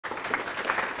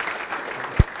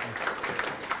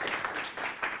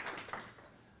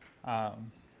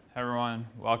Everyone,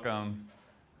 welcome.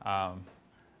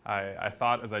 I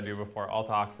thought, as I do before all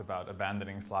talks, about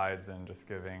abandoning slides and just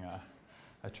giving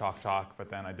a chalk talk, but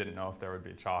then I didn't know if there would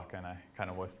be chalk, and I kind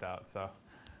of wussed out. So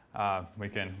we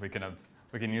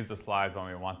can use the slides when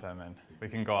we want them, and we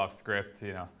can go off script.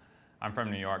 You know, I'm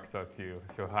from New York, so if you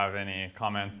have any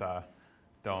comments,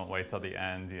 don't wait till the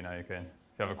end. You know, you can,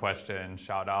 if you have a question,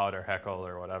 shout out or heckle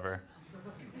or whatever.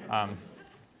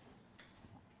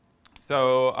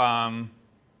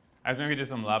 I was maybe do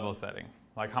some level setting.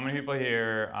 Like, how many people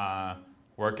here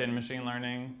work in machine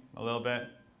learning a little bit?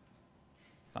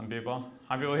 Some people.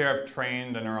 How many people here have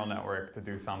trained a neural network to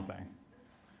do something?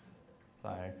 It's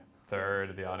like a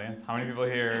third of the audience. How many people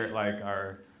here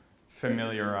are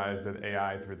familiarized with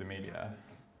AI through the media?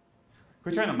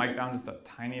 Could we turn the mic down just a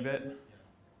tiny bit?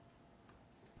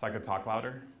 So I could talk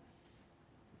louder.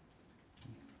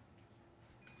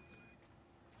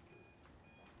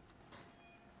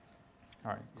 All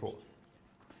right, cool.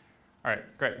 All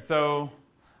right, great. So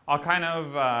I'll kind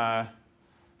of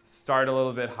start a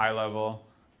little bit high level,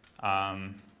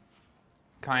 kind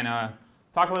of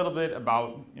talk a little bit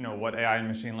about what AI and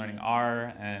machine learning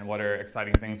are and what are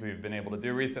exciting things we've been able to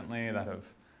do recently that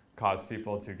have caused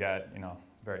people to get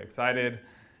very excited,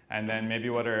 and then maybe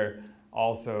what are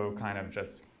also kind of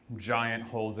just giant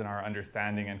holes in our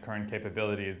understanding and current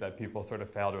capabilities that people sort of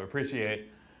fail to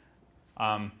appreciate.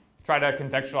 Try to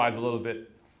contextualize a little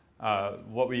bit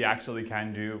what we actually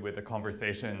can do with the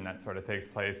conversation that sort of takes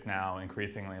place now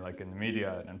increasingly, like in the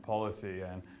media and policy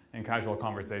and in casual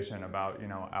conversation about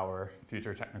our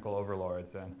future technical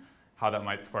overlords and how that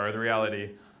might square with reality.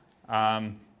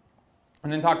 And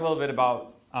then talk a little bit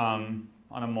about, on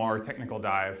a more technical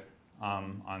dive,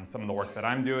 on some of the work that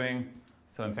I'm doing,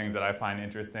 some of the things that I find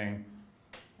interesting.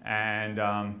 And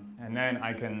then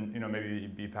I can maybe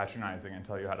be patronizing and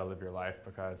tell you how to live your life,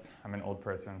 because I'm an old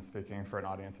person speaking for an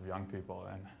audience of young people,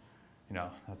 and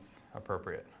that's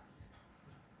appropriate.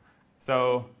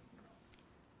 So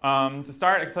to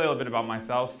start, I can tell you a little bit about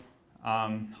myself,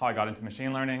 how I got into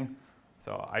machine learning.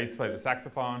 So I used to play the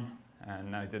saxophone,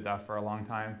 and I did that for a long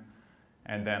time.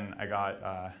 And then I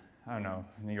got,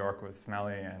 New York was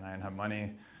smelly, and I didn't have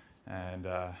money, and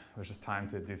it was just time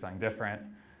to do something different.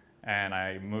 And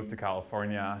I moved to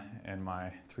California in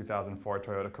my 2004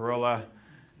 Toyota Corolla,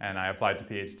 and I applied to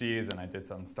PhDs, and I did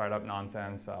some startup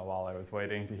nonsense while I was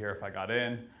waiting to hear if I got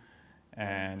in.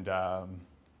 And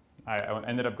I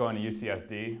ended up going to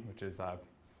UCSD, which is a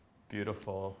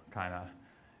beautiful, kind of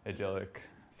idyllic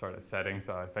sort of setting.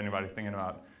 So if anybody's thinking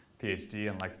about PhD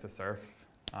and likes to surf,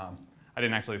 I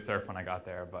didn't actually surf when I got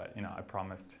there, but I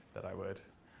promised that I would.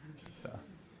 So.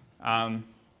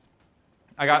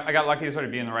 I got lucky to sort of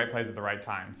be in the right place at the right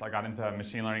time. So I got into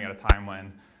machine learning at a time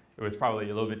when it was probably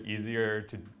a little bit easier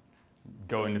to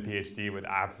go into PhD with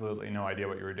absolutely no idea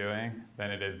what you were doing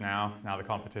than it is now. Now the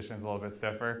competition is a little bit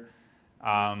stiffer.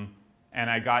 And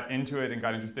I got into it and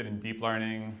got interested in deep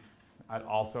learning at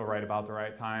also right about the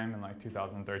right time in like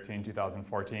 2013,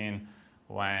 2014,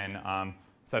 when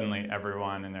suddenly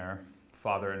everyone and their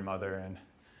father and mother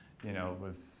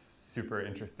was super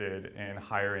interested in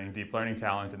hiring deep learning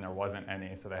talent, and there wasn't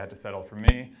any, so they had to settle for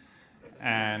me.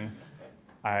 And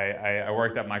I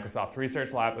worked at Microsoft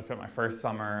Research Labs. I spent my first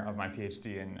summer of my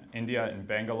PhD in India, in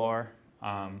Bangalore.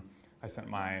 I spent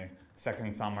my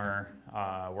second summer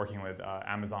working with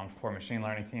Amazon's core machine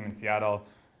learning team in Seattle.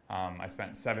 I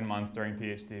spent 7 months during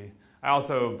PhD. I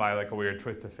also, by like a weird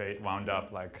twist of fate, wound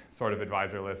up like sort of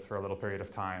advisorless for a little period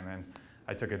of time, and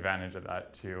I took advantage of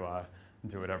that to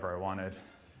do whatever I wanted.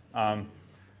 And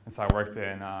so I worked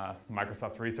in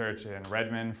Microsoft Research in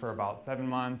Redmond for about 7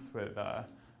 months with a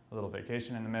little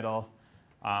vacation in the middle.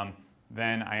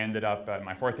 Then I ended up, at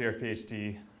my fourth year of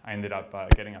PhD, I ended up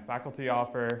getting a faculty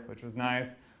offer, which was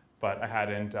nice, but I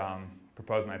hadn't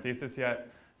proposed my thesis yet,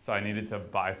 so I needed to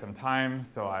buy some time.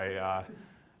 So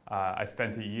I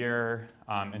spent a year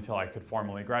until I could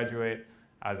formally graduate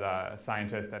as a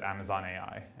scientist at Amazon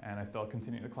AI, and I still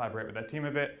continue to collaborate with that team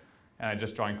a bit. And I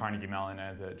just joined Carnegie Mellon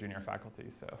as a junior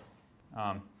faculty. So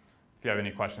if you have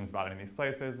any questions about any of these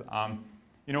places. One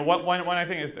I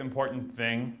think is important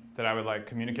thing that I would like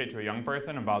communicate to a young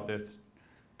person about this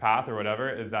path or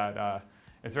whatever is that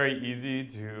it's very easy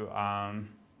to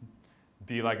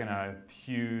be like in a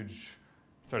huge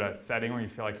sort of setting where you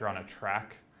feel like you're on a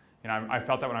track. I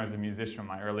felt that when I was a musician in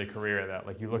my early career, that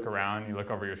like you look around, you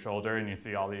look over your shoulder, and you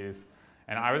see all these.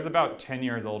 And I was about 10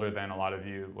 years older than a lot of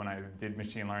you when I did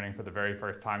machine learning for the very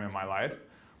first time in my life.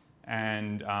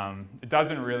 And it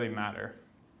doesn't really matter.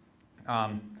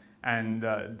 And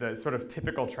the sort of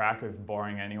typical track is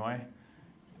boring anyway.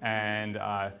 and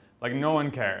like no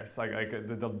one cares.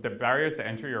 The barriers to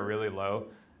entry are really low.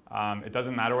 It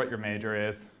doesn't matter what your major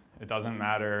is. It doesn't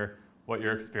matter what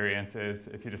your experience is.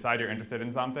 If you decide you're interested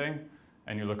in something,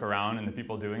 and you look around and the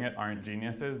people doing it aren't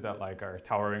geniuses that like are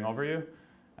towering over you,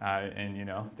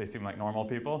 and they seem like normal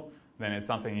people, then it's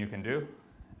something you can do.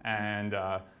 And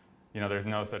there's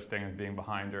no such thing as being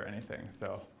behind or anything.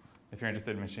 So if you're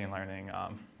interested in machine learning,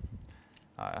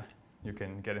 you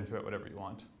can get into it whatever you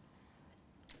want.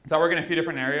 So I work in a few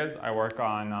different areas. I work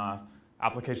on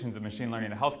applications of machine learning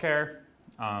to healthcare.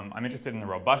 I'm interested in the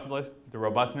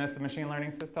robustness of machine learning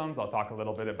systems. I'll talk a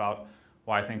little bit about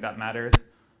why I think that matters.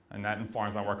 And that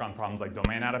informs my work on problems like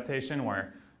domain adaptation,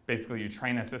 where basically you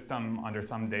train a system under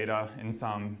some data in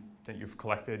some that you've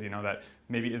collected, that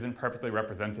maybe isn't perfectly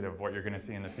representative of what you're going to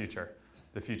see in the future.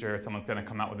 The future, someone's going to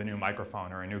come out with a new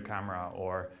microphone or a new camera,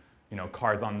 or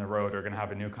cars on the road are going to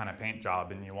have a new kind of paint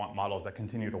job, and you want models that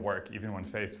continue to work even when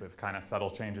faced with kind of subtle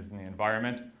changes in the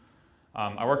environment.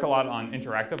 I work a lot on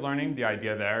interactive learning. The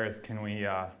idea there is, can we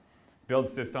build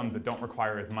systems that don't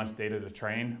require as much data to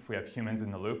train if we have humans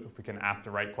in the loop, if we can ask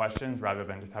the right questions rather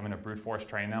than just having to brute force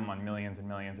train them on millions and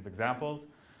millions of examples.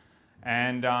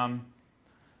 And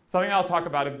something I'll talk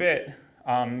about a bit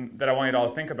that I want you to all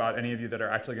think about, any of you that are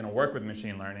actually going to work with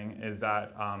machine learning, is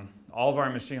that all of our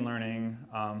machine learning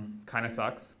kind of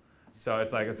sucks. So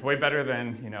it's way better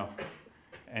than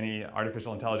any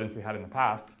artificial intelligence we had in the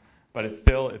past, but it's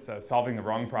solving the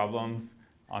wrong problems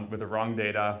with the wrong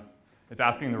data. It's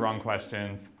asking the wrong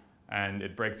questions, and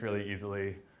it breaks really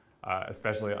easily,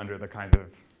 especially under the kinds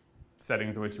of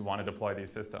settings in which you want to deploy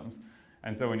these systems.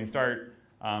 And so when you start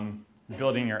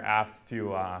building your apps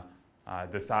to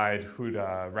decide who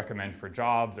to recommend for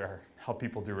jobs, or help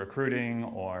people do recruiting,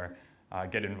 or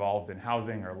get involved in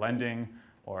housing or lending,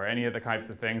 or any of the types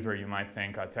of things where you might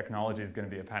think technology is going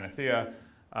to be a panacea,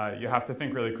 you have to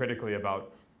think really critically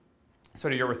about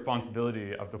sort of your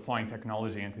responsibility of deploying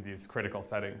technology into these critical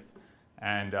settings.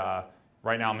 And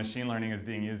right now, machine learning is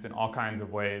being used in all kinds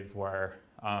of ways where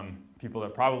people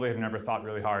that probably have never thought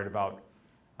really hard about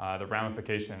the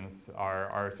ramifications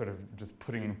are sort of just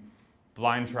putting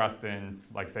blind trust in,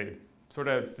 like, say, sort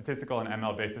of statistical and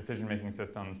ML-based decision-making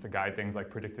systems to guide things like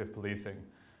predictive policing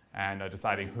and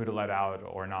deciding who to let out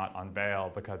or not on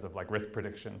bail because of risk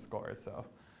prediction scores. So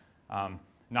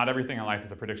not everything in life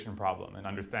is a prediction problem, and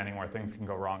understanding where things can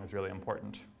go wrong is really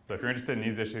important. So if you're interested in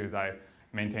these issues, I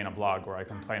maintain a blog where I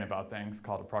complain about things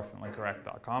called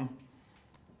approximatelycorrect.com.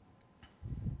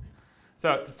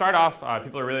 So to start off,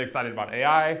 people are really excited about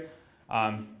AI,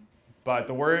 but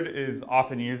the word is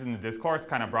often used in the discourse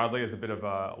kind of broadly as a bit of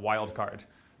a wild card.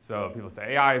 So people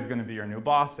say AI is going to be your new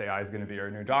boss, AI is going to be your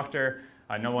new doctor.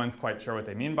 No one's quite sure what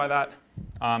they mean by that.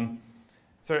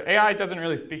 So AI doesn't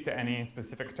really speak to any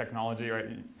specific technology,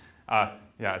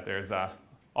 right? There's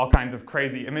all kinds of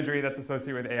crazy imagery that's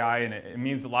associated with AI, and it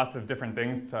means lots of different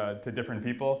things to different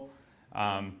people.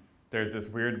 There's this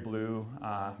weird blue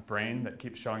brain that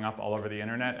keeps showing up all over the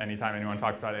internet anytime anyone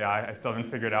talks about AI. I still haven't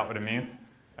figured out what it means.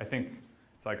 I think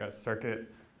it's like a circuit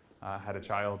had a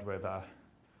child with, I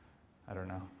don't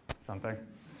know, something.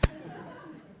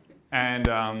 And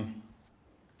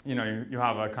you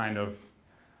have a kind of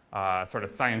sort of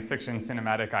science fiction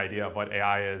cinematic idea of what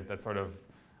AI is that sort of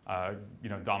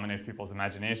dominates people's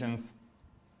imaginations.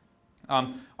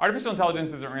 Artificial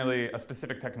intelligence isn't really a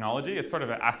specific technology. It's sort of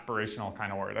an aspirational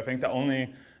kind of word. I think the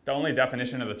only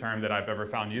definition of the term that I've ever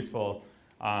found useful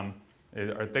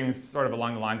are things sort of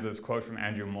along the lines of this quote from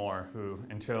Andrew Moore, who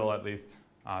until at least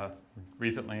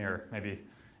recently, or maybe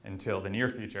until the near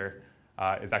future,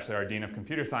 is actually our Dean of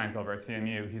Computer Science over at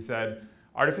CMU. He said,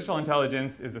 "Artificial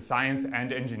intelligence is the science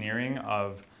and engineering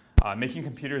of making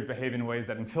computers behave in ways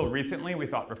that until recently we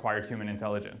thought required human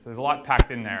intelligence." There's a lot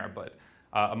packed in there, but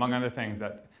among other things,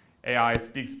 that AI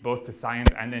speaks both to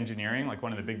science and engineering. Like,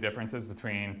 one of the big differences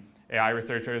between AI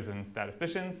researchers and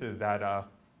statisticians is that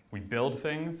we build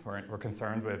things. We're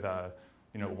concerned with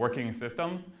working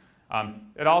systems.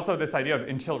 It also, this idea of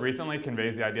until recently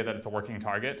conveys the idea that it's a working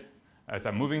target. It's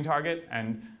a moving target.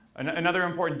 And another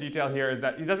important detail here is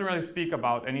that he doesn't really speak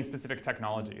about any specific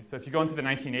technology. So if you go into the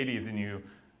 1980s and you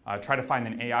try to find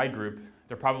an AI group,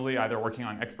 they're probably either working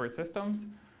on expert systems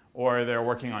or they're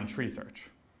working on tree search.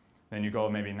 Then you go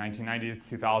maybe 1990s,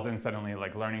 2000s, suddenly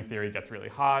learning theory gets really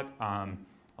hot.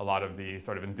 A lot of the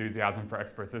sort of enthusiasm for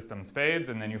expert systems fades,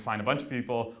 and then you find a bunch of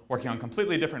people working on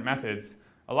completely different methods,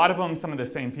 a lot of them some of the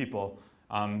same people.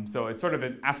 So it's sort of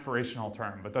an aspirational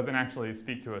term, but doesn't actually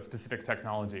speak to a specific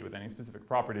technology with any specific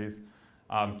properties.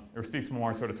 It speaks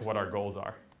more sort of to what our goals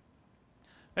are.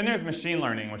 Then there's machine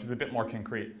learning, which is a bit more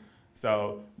concrete.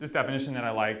 So this definition that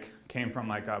I like came from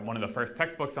like one of the first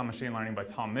textbooks on machine learning by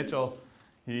Tom Mitchell.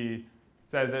 He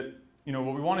says that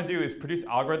what we want to do is produce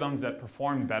algorithms that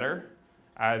perform better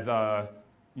as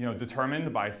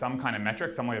determined by some kind of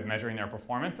metric, some way of measuring their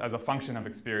performance as a function of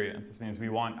experience. This means we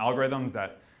want algorithms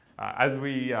that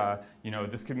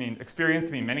this could mean experience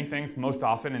to mean many things. Most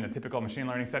often in the typical machine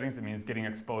learning settings, it means getting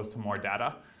exposed to more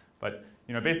data. But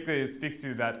basically it speaks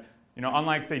to that,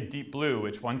 unlike say Deep Blue,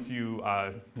 which once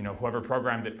whoever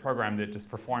programmed it just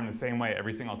performed the same way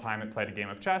every single time it played a game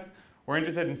of chess. We're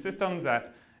interested in systems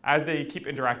that, as they keep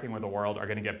interacting with the world, are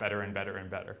going to get better and better and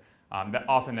better.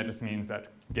 That just means that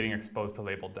getting exposed to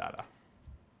labeled data.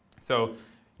 So,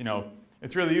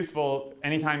 it's really useful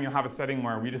anytime you have a setting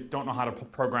where we just don't know how to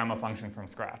program a function from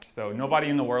scratch. So nobody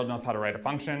in the world knows how to write a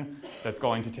function that's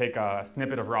going to take a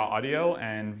snippet of raw audio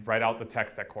and write out the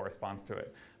text that corresponds to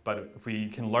it. But if we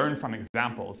can learn from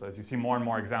examples, as you see more and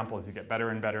more examples, you get better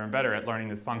and better and better at learning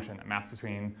this function that maps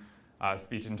between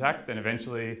speech and text, and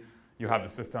eventually you have the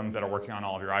systems that are working on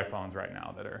all of your iPhones right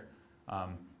now that are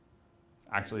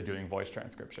actually doing voice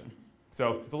transcription.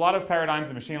 So there's a lot of paradigms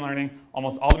in machine learning.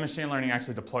 Almost all the machine learning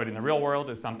actually deployed in the real world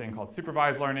is something called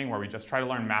supervised learning, where we just try to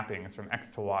learn mappings from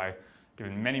X to Y,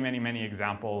 given many, many, many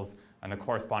examples and the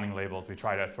corresponding labels. We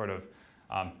try to sort of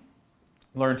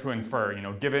learn to infer,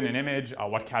 given an image,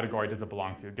 what category does it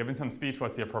belong to? Given some speech,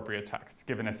 what's the appropriate text?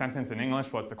 Given a sentence in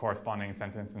English, what's the corresponding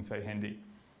sentence in, say, Hindi?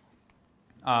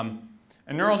 And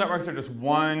neural networks are just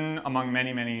one among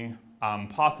many, many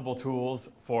possible tools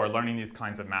for learning these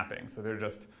kinds of mappings. So they're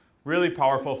just really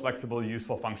powerful, flexible,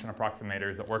 useful function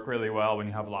approximators that work really well when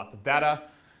you have lots of data.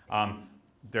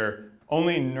 They're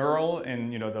only neural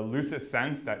in the loosest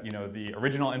sense that the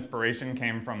original inspiration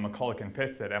came from McCulloch and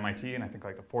Pitts at MIT in I think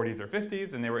like the 40s or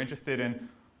 50s, and they were interested in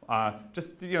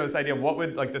just this idea of what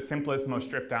would like the simplest, most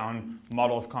stripped down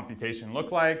model of computation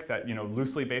look like that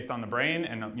loosely based on the brain,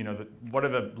 and what are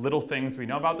the little things we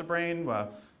know about the brain?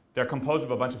 Well, they're composed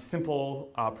of a bunch of simple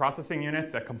processing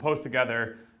units that compose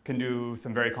together can do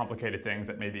some very complicated things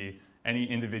that maybe any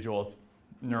individual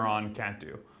neuron can't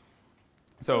do.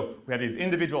 So we have these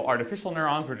individual artificial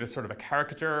neurons, which is sort of a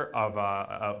caricature of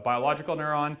a biological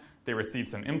neuron. They receive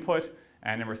some input,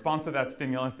 and in response to that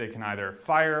stimulus, they can either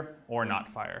fire or not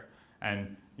fire.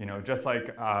 And just like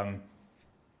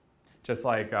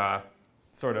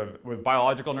sort of with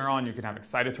biological neuron, you can have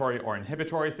excitatory or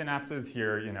inhibitory synapses.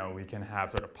 Here, we can have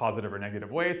sort of positive or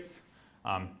negative weights.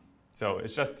 So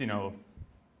it's just a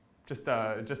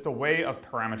way of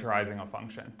parameterizing a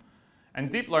function. And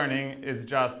deep learning is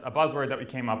just a buzzword that we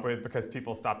came up with because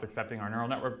people stopped accepting our neural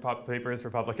network papers for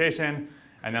publication.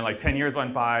 And then like 10 years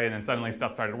went by, and then suddenly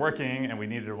stuff started working, and we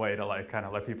needed a way to like kind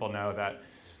of let people know that,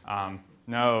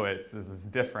 no, this is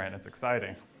different, it's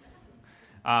exciting.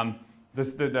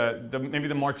 Maybe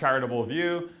the more charitable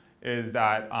view is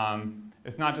that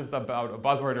it's not just about a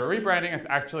buzzword or a rebranding, it's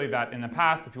actually that in the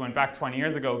past, if you went back 20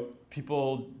 years ago,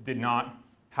 people did not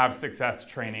have success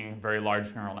training very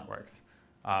large neural networks.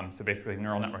 So basically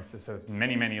neural networks just have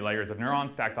many, many layers of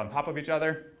neurons stacked on top of each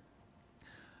other.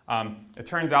 It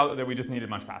turns out that we just needed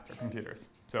much faster computers.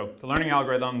 So the learning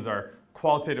algorithms are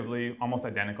qualitatively almost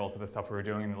identical to the stuff we were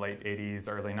doing in the late 80s,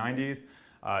 early 90s.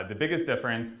 The biggest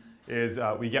difference is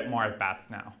we get more at bats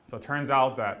now. So it turns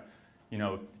out that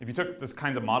if you took these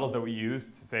kinds of models that we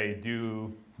used to say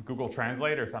do Google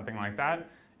Translate or something like that,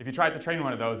 if you tried to train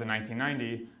one of those in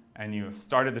 1990 and you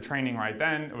started the training right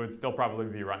then, it would still probably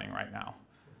be running right now.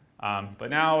 But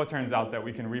now it turns out that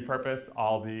we can repurpose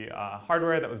all the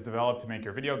hardware that was developed to make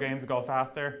your video games go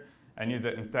faster and use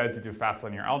it instead to do fast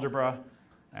linear algebra.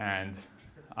 And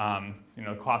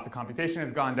the cost of computation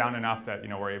has gone down enough that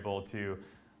we're able to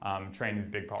train these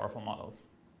big, powerful models.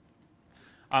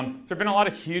 So there have been a lot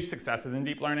of huge successes in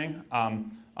deep learning.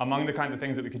 Among the kinds of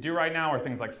things that we could do right now are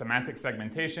things like semantic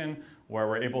segmentation, where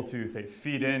we're able to, say,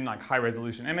 feed in like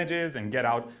high-resolution images and get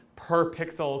out per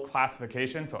pixel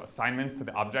classification, so assignments to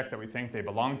the object that we think they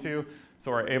belong to.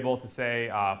 So we're able to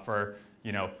say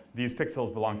these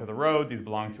pixels belong to the road, these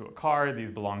belong to a car,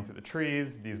 these belong to the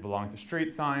trees, these belong to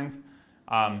street signs.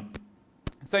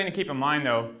 Something to keep in mind,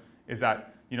 though, is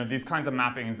that these kinds of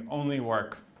mappings only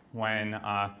work when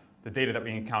the data that we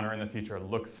encounter in the future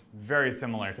looks very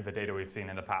similar to the data we've seen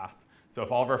in the past. So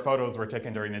if all of our photos were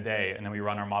taken during the day and then we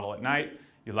run our model at night,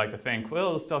 you'd like to think, well,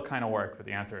 it'll still kind of work, but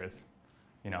the answer is,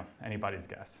 anybody's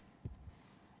guess.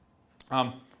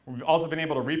 We've also been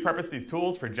able to repurpose these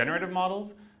tools for generative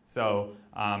models. So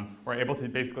we're able to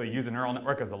basically use a neural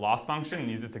network as a loss function and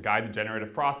use it to guide the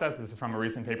generative process. This is from a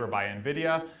recent paper by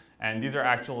NVIDIA, and these are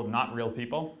actual, not real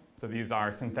people. So these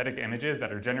are synthetic images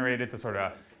that are generated to sort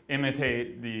of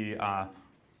imitate the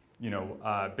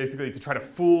basically to try to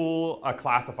fool a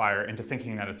classifier into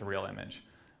thinking that it's a real image.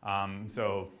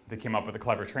 So they came up with a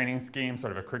clever training scheme,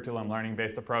 sort of a curriculum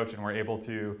learning-based approach, and we're able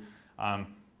to,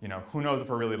 who knows if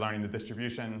we're really learning the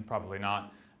distribution, probably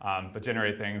not, but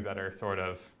generate things that are sort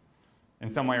of, in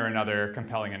some way or another,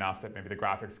 compelling enough that maybe the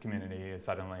graphics community is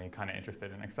suddenly kind of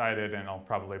interested and excited, and it'll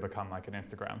probably become like an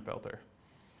Instagram filter.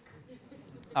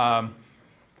 One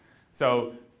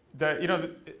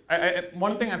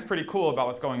thing that's pretty cool about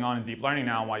what's going on in deep learning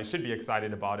now and why you should be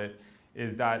excited about it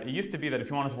is that it used to be that if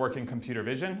you wanted to work in computer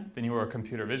vision, then you were a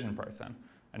computer vision person.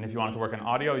 And if you wanted to work in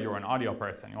audio, you were an audio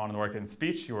person. You wanted to work in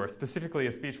speech, you were specifically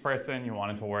a speech person. You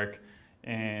wanted to work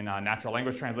in natural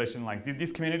language translation. Like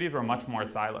these communities were much more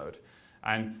siloed.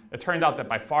 And it turned out that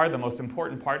by far the most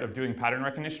important part of doing pattern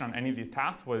recognition on any of these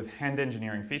tasks was hand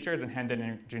engineering features, and hand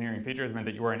engineering features meant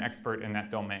that you were an expert in that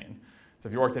domain. So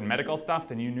if you worked in medical stuff,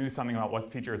 then you knew something about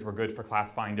what features were good for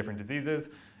classifying different diseases.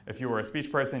 If you were a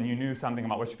speech person, you knew something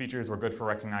about which features were good for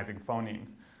recognizing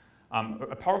phonemes.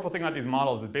 A powerful thing about these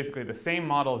models is basically the same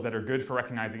models that are good for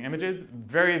recognizing images,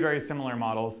 very, very similar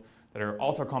models that are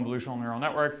also convolutional neural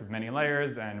networks with many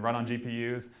layers and run on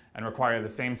GPUs and require the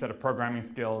same set of programming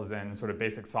skills and sort of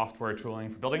basic software tooling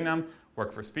for building them,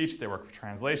 work for speech, they work for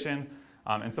translation.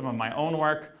 And some of my own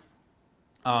work,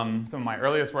 some of my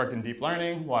earliest work in deep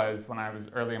learning was when I was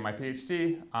early in my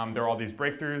PhD. There were all these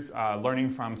breakthroughs learning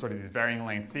from sort of these varying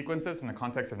length sequences in the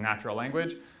context of natural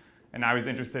language. And I was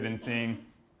interested in seeing,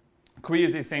 could we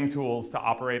use these same tools to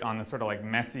operate on this sort of like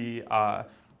messy, sort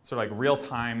of like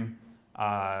real-time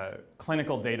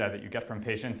clinical data that you get from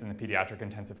patients in the pediatric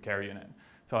intensive care unit.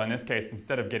 So in this case,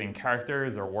 instead of getting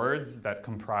characters or words that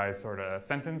comprise sort of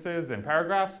sentences and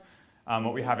paragraphs,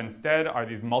 what we have instead are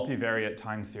these multivariate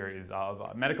time series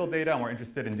of medical data, and we're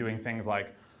interested in doing things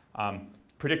like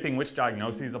predicting which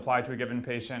diagnoses apply to a given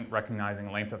patient,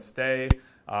 recognizing length of stay,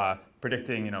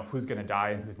 predicting who's going to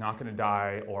die and who's not going to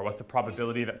die, or what's the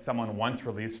probability that someone once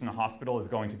released from the hospital is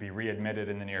going to be readmitted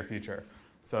in the near future.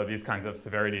 So these kinds of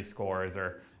severity scores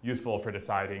are useful for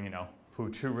deciding who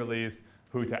to release,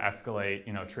 who to escalate,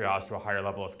 triage to a higher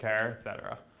level of care, et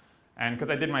cetera. And because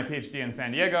I did my PhD in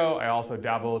San Diego, I also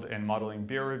dabbled in modeling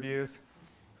beer reviews.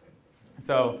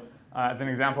 So as an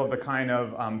example of the kind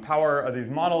of power of these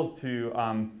models to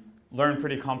learn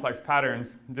pretty complex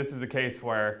patterns, this is a case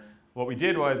where what we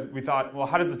did was we thought, well,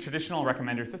 how does a traditional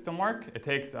recommender system work? It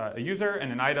takes a user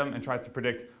and an item and tries to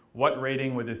predict what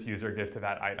rating would this user give to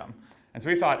that item. And so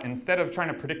we thought, instead of trying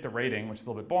to predict the rating, which is a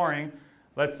little bit boring,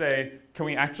 let's say, can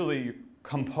we actually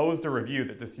compose the review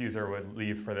that this user would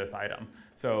leave for this item?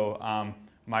 So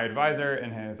my advisor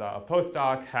in his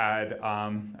postdoc had,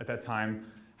 at that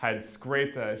time, had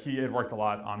scraped, he had worked a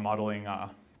lot on modeling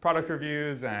product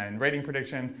reviews and rating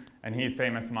prediction, and he's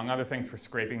famous, among other things, for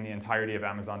scraping the entirety of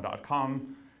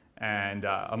Amazon.com. And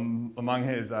among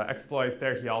his exploits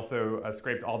there, he also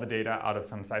scraped all the data out of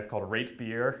some sites called Rate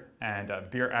Beer and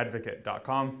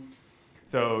beeradvocate.com.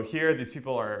 So here, these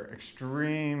people are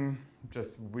extreme,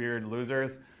 just weird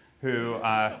losers who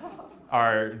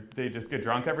they just get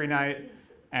drunk every night,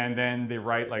 and then they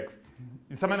write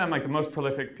some of them, like the most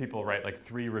prolific people, write like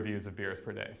 3 reviews of beers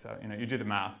per day. So you do the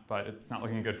math, but it's not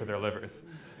looking good for their livers.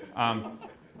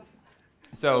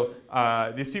 So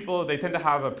these people, they tend to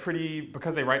have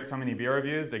because they write so many beer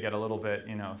reviews, they get a little bit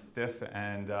stiff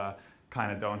and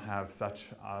kind of don't have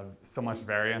so much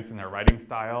variance in their writing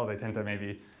style. They tend to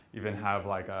maybe even have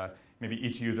maybe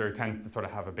each user tends to sort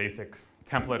of have a basic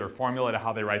template or formula to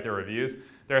how they write their reviews.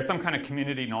 There are some kind of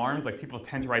community norms, like people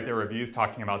tend to write their reviews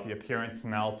talking about the appearance,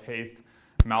 smell, taste,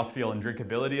 mouthfeel, and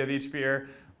drinkability of each beer,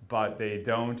 but they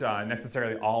don't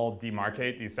necessarily all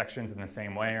demarcate these sections in the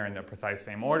same way or in the precise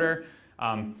same order.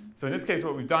 So in this case,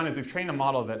 what we've done is we've trained a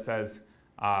model that says,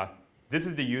 this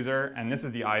is the user and this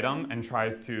is the item, and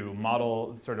tries to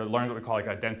model, sort of learn what we call like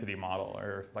a density model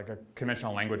or like a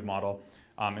conventional language model.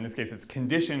 In this case, it's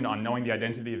conditioned on knowing the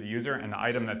identity of the user and the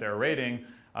item that they're rating.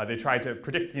 They try to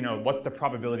predict, what's the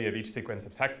probability of each sequence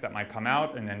of text that might come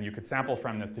out, and then you could sample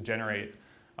from this to generate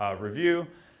a review.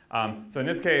 So in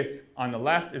this case, on the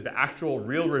left is the actual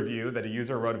real review that a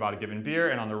user wrote about a given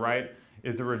beer, and on the right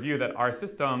is the review that our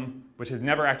system, which has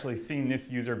never actually seen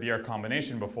this user-beer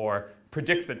combination before,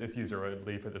 predicts that this user would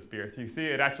leave for this beer. So you see,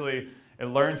 it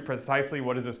learns precisely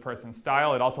what is this person's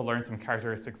style. It also learns some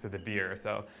characteristics of the beer.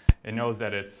 So it knows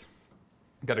that it's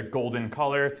got a golden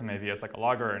color, so maybe it's like a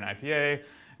lager or an IPA.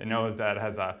 It knows that it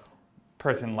has a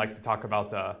person likes to talk about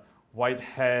the white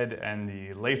head and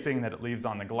the lacing that it leaves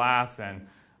on the glass, and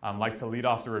likes to lead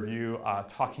off the review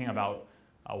talking about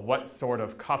what sort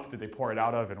of cup did they pour it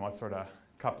out of and what sort of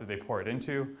cup did they pour it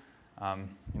into.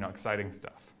 Exciting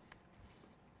stuff.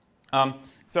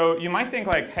 So you might think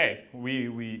like, hey,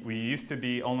 we used to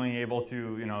be only able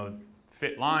to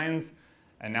fit lines,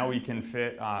 and now we can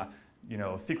fit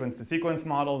sequence-to-sequence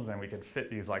models, and we could fit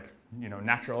these like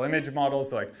natural image models.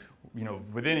 So like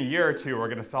within a year or two, we're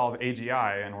going to solve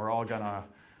AGI, and we're all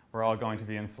going to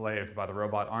be enslaved by the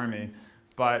robot army.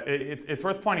 But it's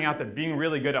worth pointing out that being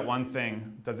really good at one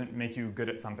thing doesn't make you good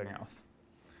at something else.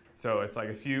 So it's like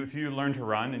if you learn to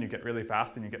run and you get really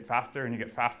fast and you get faster and you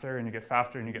get faster and you get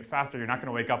faster and you get faster, you're not going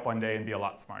to wake up one day and be a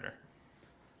lot smarter.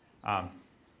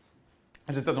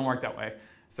 It just doesn't work that way.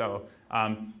 So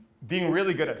being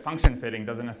really good at function fitting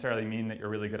doesn't necessarily mean that you're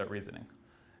really good at reasoning.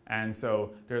 And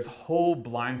so there's whole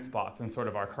blind spots in sort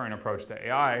of our current approach to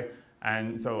AI.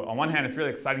 And so on one hand, it's really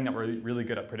exciting that we're really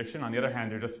good at prediction. On the other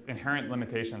hand, there are just inherent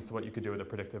limitations to what you could do with a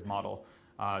predictive model.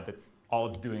 That's all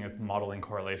it's doing is modeling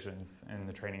correlations in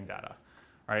the training data,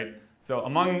 right? So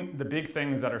among the big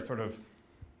things that are sort of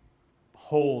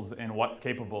holes in what's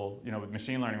capable, with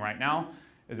machine learning right now,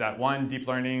 is that one, deep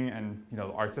learning and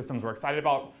our systems we're excited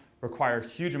about require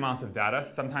huge amounts of data,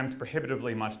 sometimes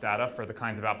prohibitively much data for the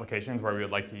kinds of applications where we would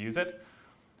like to use it.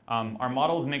 Our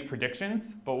models make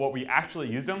predictions, but what we actually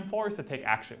use them for is to take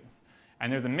actions.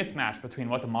 And there's a mismatch between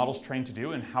what the model's trained to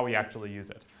do and how we actually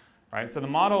use it. Right? So the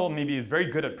model maybe is very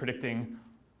good at predicting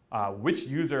which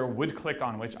user would click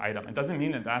on which item. It doesn't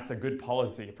mean that that's a good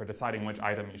policy for deciding which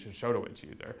item you should show to which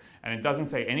user. And it doesn't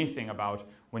say anything about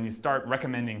when you start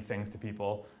recommending things to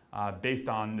people based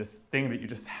on this thing that you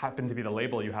just happen to be the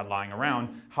label you had lying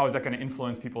around, how is that going to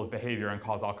influence people's behavior and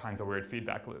cause all kinds of weird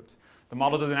feedback loops? The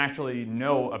model doesn't actually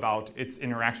know about its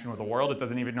interaction with the world. It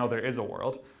doesn't even know there is a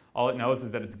world. All it knows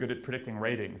is that it's good at predicting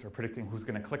ratings or predicting who's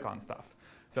going to click on stuff.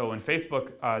 So when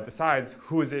Facebook decides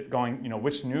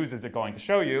which news is it going to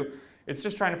show you, it's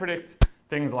just trying to predict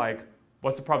things like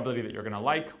what's the probability that you're going to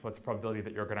like, what's the probability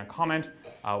that you're going to comment,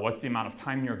 what's the amount of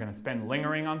time you're going to spend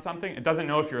lingering on something. It doesn't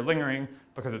know if you're lingering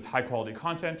because it's high quality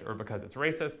content or because it's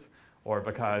racist or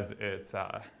because it's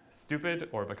stupid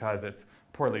or because it's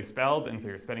poorly spelled and so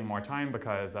you're spending more time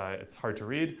because it's hard to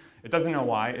read. It doesn't know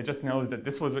why. It just knows that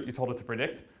this was what you told it to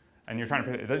predict. And you're trying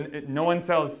to predict it. No one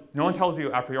tells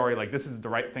you a priori like this is the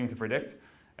right thing to predict,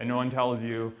 and no one tells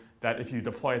you that if you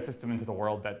deploy a system into the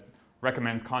world that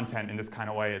recommends content in this kind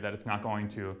of way, that it's not going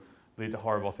to lead to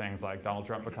horrible things like Donald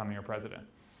Trump becoming your president.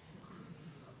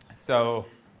 So,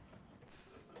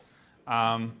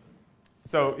 the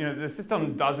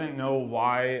system doesn't know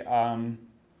why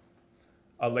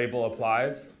a label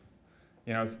applies.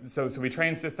 So we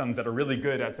train systems that are really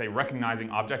good at, say, recognizing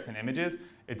objects and images.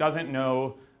 It doesn't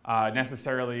know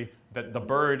necessarily that the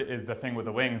bird is the thing with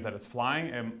the wings that it's flying.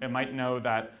 It might know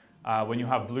that when you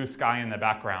have blue sky in the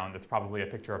background, it's probably a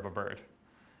picture of a bird.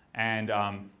 And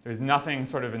there's nothing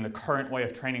sort of in the current way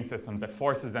of training systems that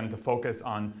forces them to focus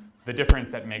on the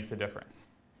difference that makes a difference.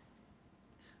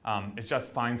 It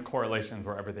just finds correlations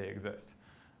wherever they exist.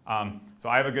 So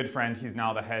I have a good friend. He's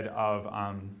now the head of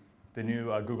the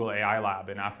new Google AI lab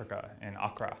in Africa, in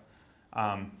Accra.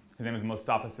 His name is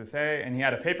Mustafa Sisse, and he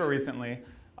had a paper recently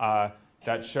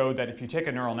that showed that if you take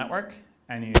a neural network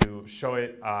and you show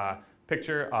it a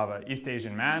picture of an East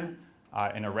Asian man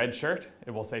in a red shirt,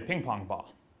 it will say ping pong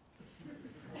ball.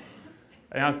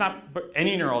 Now, it's not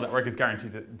any neural network is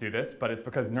guaranteed to do this, but it's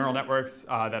because neural networks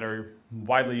that are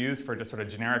widely used for just sort of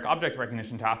generic object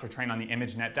recognition tasks are trained on the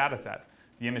ImageNet dataset.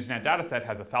 The ImageNet dataset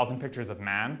has 1,000 pictures of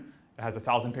man. It has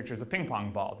 1,000 pictures of ping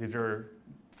pong ball. These are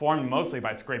formed mostly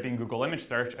by scraping Google image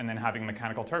search and then having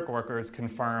Mechanical Turk workers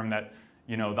confirm that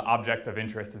the object of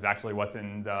interest is actually what's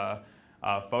in the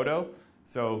photo.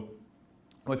 So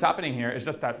what's happening here is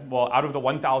just that, well, out of the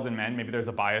 1,000 men, maybe there's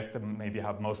a bias to maybe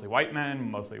have mostly white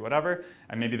men, mostly whatever,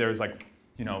 and maybe there's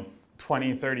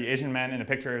 20, 30 Asian men in the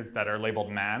pictures that are labeled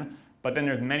man. But then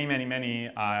there's many, many, many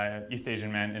East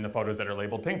Asian men in the photos that are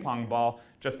labeled ping pong ball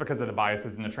just because of the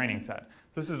biases in the training set.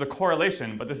 So this is a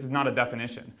correlation, but this is not a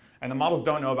definition. And the models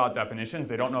don't know about definitions,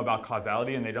 they don't know about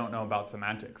causality, and they don't know about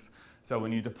semantics. So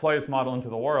when you deploy this model into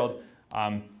the world,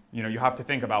 you have to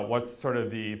think about what's sort of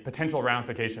the potential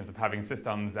ramifications of having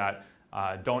systems that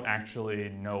don't actually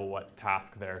know what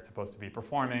task they're supposed to be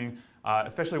performing,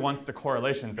 especially once the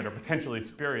correlations that are potentially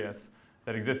spurious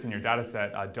that exist in your data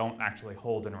set don't actually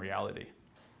hold in reality.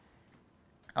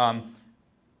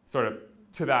 Sort of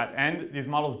to that end, these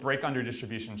models break under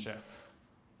distribution shift.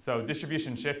 So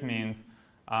distribution shift means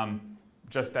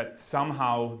just that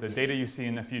somehow the data you see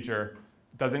in the future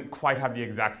doesn't quite have the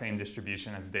exact same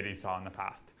distribution as the data you saw in the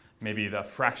past. Maybe the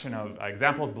fraction of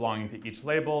examples belonging to each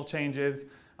label changes.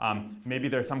 Maybe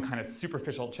there's some kind of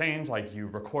superficial change, like you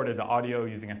recorded the audio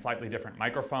using a slightly different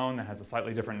microphone that has a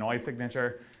slightly different noise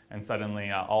signature, and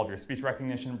suddenly all of your speech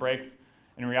recognition breaks.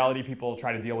 In reality, people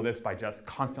try to deal with this by just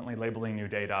constantly labeling new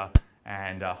data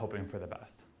and hoping for the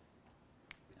best.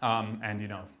 And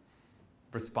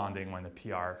responding when the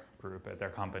PR group at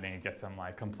their company gets some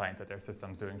complaint that their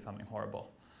system's doing something horrible.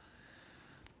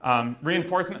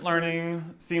 Reinforcement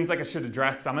learning seems like it should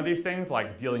address some of these things,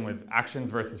 like dealing with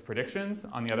actions versus predictions.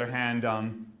 On the other hand,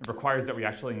 it requires that we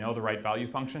actually know the right value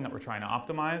function that we're trying to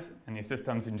optimize. And these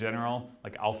systems in general,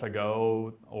 like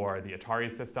AlphaGo or the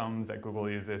Atari systems that Google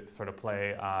uses to sort of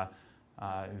play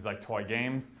these toy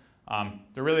games,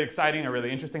 they're really exciting, they're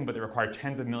really interesting, but they require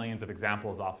tens of millions of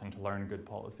examples often to learn good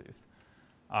policies.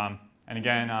 And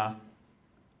again,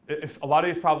 if a lot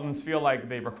of these problems feel like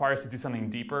they require us to do something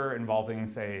deeper involving,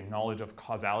 say, knowledge of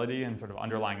causality and sort of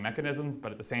underlying mechanisms, but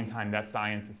at the same time, that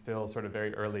science is still sort of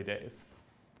very early days.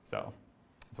 So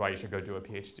that's why you should go do a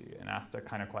PhD and ask that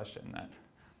kind of question that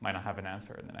might not have an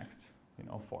answer in the next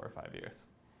 4 or 5 years.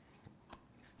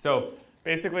 So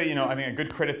basically, I think a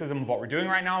good criticism of what we're doing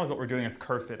right now is what we're doing is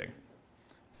curve fitting.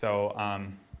 So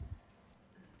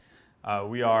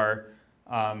we are,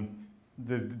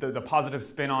 the positive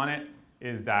spin on it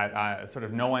is that sort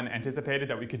of no one anticipated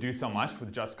that we could do so much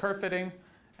with just curve fitting.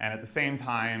 And at the same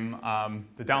time,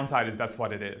 the downside is that's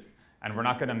what it is. And we're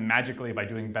not going to magically, by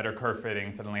doing better curve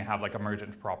fitting, suddenly have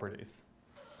emergent properties.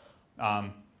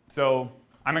 So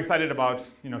I'm excited about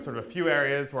sort of a few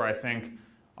areas where I think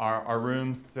are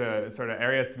rooms to sort of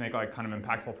areas to make kind of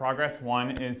impactful progress.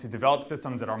 One is to develop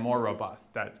systems that are more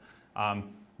robust, that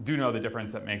do know the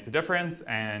difference that makes a difference,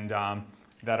 and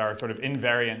that are sort of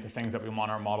invariant to things that we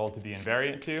want our model to be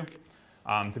invariant to.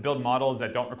 To build models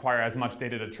that don't require as much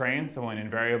data to train, so when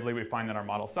invariably we find that our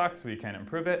model sucks, we can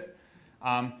improve it.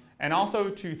 And also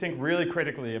to think really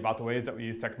critically about the ways that we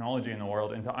use technology in the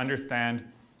world and to understand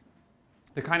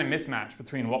the kind of mismatch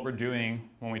between what we're doing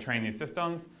when we train these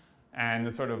systems and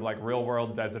the sort of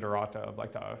real-world desiderata of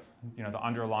the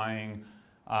underlying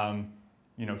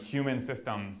human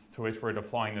systems to which we're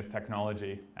deploying this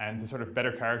technology, and to sort of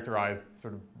better characterize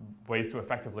sort of ways to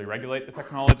effectively regulate the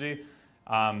technology,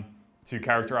 to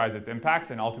characterize its impacts,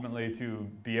 and ultimately to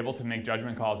be able to make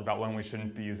judgment calls about when we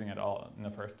shouldn't be using it all in the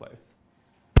first place.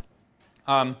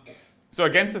 So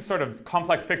against this sort of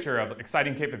complex picture of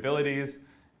exciting capabilities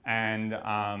and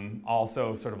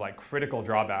also sort of critical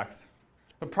drawbacks,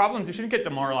 but problems, you shouldn't get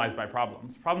demoralized by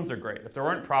problems. Problems are great. If there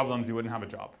weren't problems, you wouldn't have a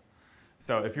job.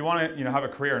 So if you want to have a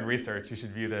career in research, you should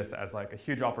view this as a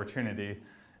huge opportunity,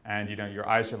 and your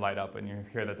eyes should light up when you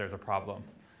hear that there's a problem.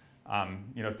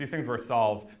 If these things were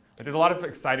solved, but there's a lot of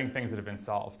exciting things that have been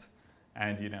solved,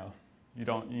 and you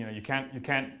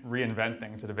can't reinvent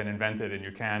things that have been invented, and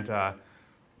you can't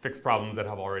fix problems that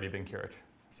have already been cured.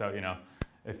 So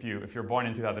if you're born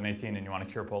in 2018 and you want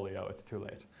to cure polio, it's too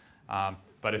late.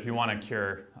 But if you want to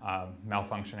cure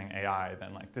malfunctioning AI,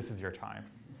 then this is your time.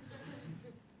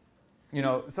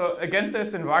 So against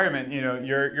this environment,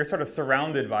 you're sort of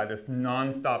surrounded by this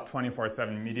nonstop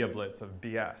 24/7 media blitz of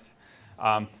BS.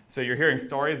 So you're hearing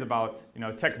stories about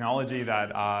technology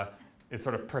that is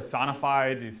sort of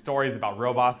personified. These stories about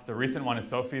robots. The recent one is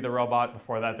Sophie the robot.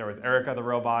 Before that, there was Erica the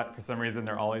robot. For some reason,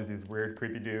 there are always these weird,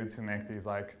 creepy dudes who make these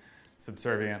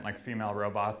subservient female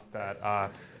robots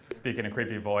that speak in a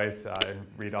creepy voice and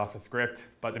read off a script.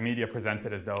 But the media presents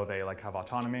it as though they have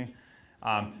autonomy.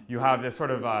 You have this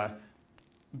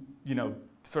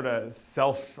sort of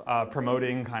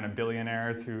self-promoting kind of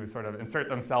billionaires who sort of insert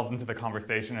themselves into the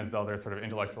conversation as though they're sort of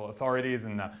intellectual authorities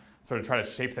and sort of try to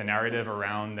shape the narrative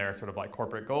around their sort of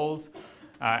corporate goals.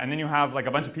 And then you have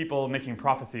a bunch of people making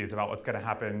prophecies about what's going to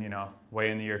happen,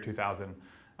 way in the year 2000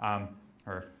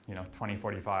 or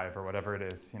 2045 or whatever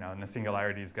it is, and the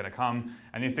singularity is going to come.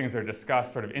 And these things are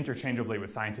discussed sort of interchangeably with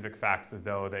scientific facts as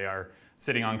though they are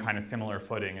sitting on kind of similar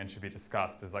footing and should be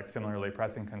discussed as similarly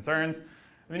pressing concerns.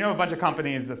 And a bunch of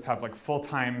companies just have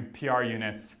full-time PR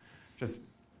units just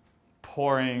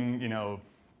pouring,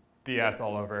 BS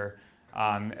all over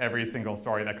every single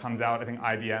story that comes out. I think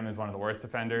IBM is one of the worst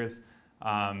offenders.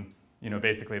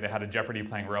 Basically they had a Jeopardy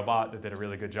playing robot that did a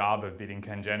really good job of beating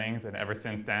Ken Jennings, and ever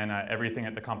since then, everything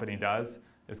that the company does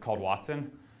is called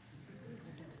Watson.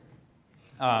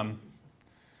 There's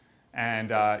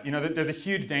a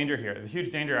huge danger here. There's a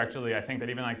huge danger, actually, I think, that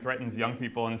even threatens young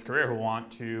people in this career who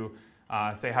want to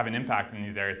say have an impact in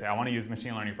these areas. Say, I want to use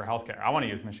machine learning for healthcare. I want to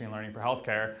use machine learning for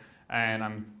healthcare, and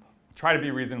I'm try to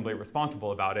be reasonably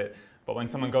responsible about it. But when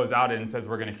someone goes out and says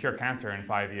we're going to cure cancer in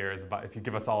 5 years, but if you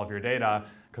give us all of your data,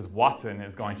 because Watson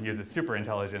is going to use its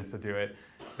superintelligence to do it,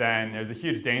 then there's a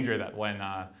huge danger that when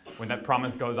that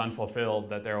promise goes unfulfilled,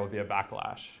 that there will be a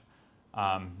backlash.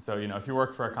 So if you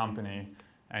work for a company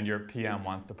and your PM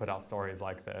wants to put out stories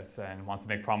like this and wants to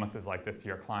make promises like this to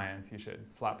your clients, you should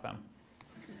slap them.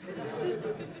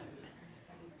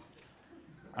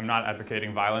 I'm not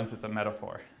advocating violence, it's a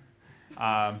metaphor.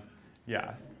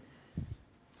 Yes.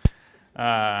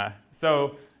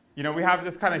 So, we have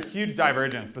this kind of huge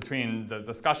divergence between the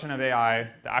discussion of AI,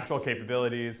 the actual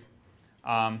capabilities,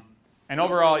 and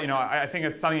overall, I think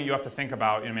it's something that you have to think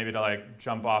about, maybe to like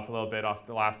jump off a little bit off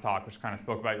the last talk, which kind of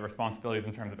spoke about your responsibilities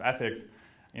in terms of ethics.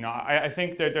 I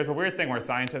think that there's a weird thing where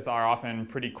scientists are often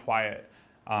pretty quiet.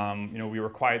 We were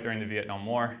quiet during the Vietnam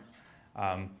War.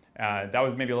 That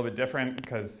was maybe a little bit different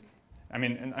because,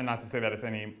 and not to say that it's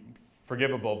any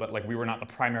forgivable, but like we were not the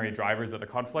primary drivers of the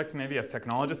conflict maybe as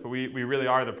technologists, but we really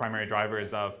are the primary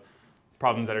drivers of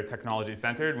problems that are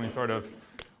technology-centered.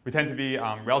 We tend to be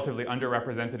relatively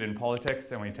underrepresented in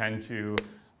politics, and we tend to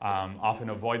often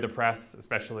avoid the press,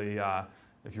 especially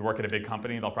if you work at a big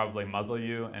company, they'll probably muzzle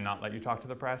you and not let you talk to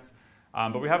the press.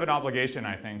 But we have an obligation,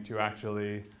 I think, to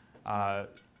actually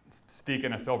speak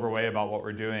in a sober way about what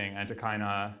we're doing and to kind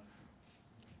of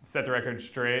set the record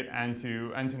straight and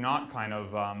to not kind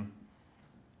of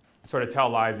sort of tell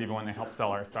lies even when they help sell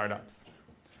our startups.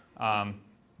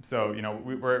 So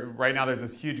right now there's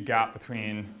this huge gap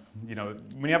between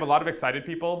when you have a lot of excited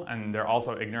people and they're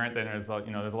also ignorant, then there's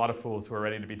a lot of fools who are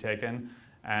ready to be taken,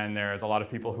 and there's a lot of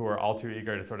people who are all too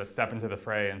eager to sort of step into the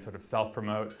fray and sort of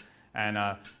self-promote and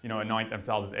anoint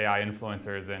themselves as AI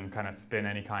influencers and kind of spin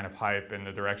any kind of hype in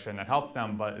the direction that helps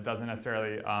them, but it doesn't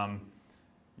necessarily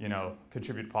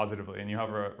contribute positively. And you have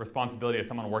a responsibility as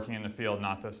someone working in the field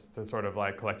not to sort of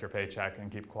like collect your paycheck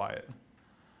and keep quiet.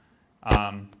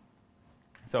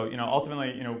 So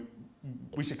ultimately,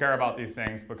 we should care about these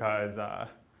things because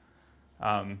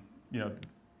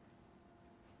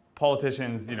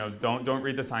politicians don't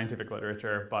read the scientific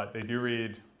literature, but they do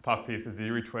read puff pieces, they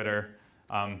do read Twitter.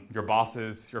 Your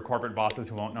bosses, your corporate bosses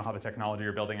who won't know how the technology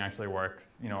you're building actually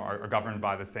works, are governed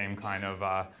by the same kind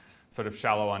of sort of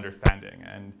shallow understanding,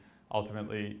 and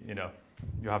ultimately,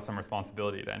 you have some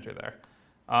responsibility to enter there.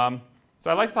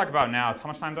 So I'd like to talk about now is how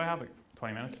much time do I have? Like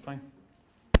 20 minutes or something?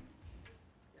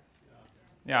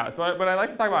 Yeah, so what I'd like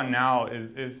to talk about now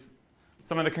is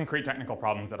some of the concrete technical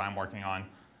problems that I'm working on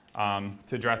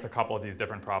to address a couple of these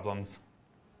different problems.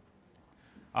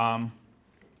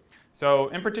 So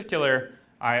in particular,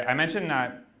 I mentioned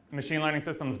that machine learning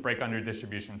systems break under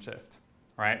distribution shift,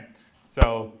 right?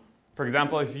 So for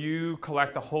example, if you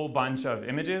collect a whole bunch of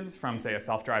images from, say, a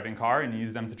self-driving car and you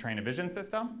use them to train a vision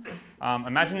system,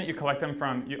 imagine that you collect them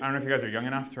from, I don't know if you guys are young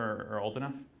enough or old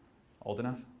enough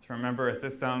to remember a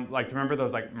system, like to remember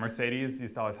those like Mercedes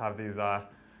used to always have these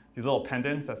little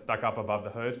pendants that stuck up above the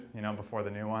hood, before the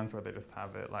new ones where they just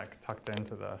have it like tucked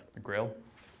into the grill.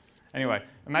 Anyway,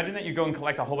 imagine that you go and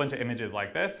collect a whole bunch of images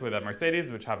like this with a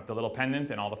Mercedes, which have the little pendant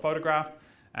and all the photographs,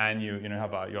 and you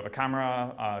have a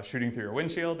camera shooting through your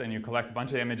windshield, and you collect a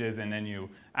bunch of images, and then you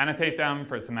annotate them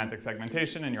for semantic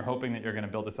segmentation, and you're hoping that you're going to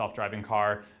build a self-driving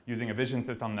car using a vision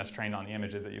system that's trained on the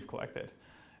images that you've collected.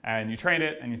 And you train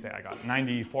it, and you say, I got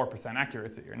 94%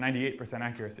 accuracy or 98%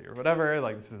 accuracy or whatever.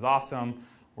 Like, this is awesome.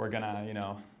 We're going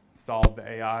to, solve the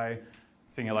AI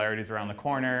singularities around the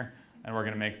corner, and we're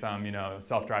going to make some,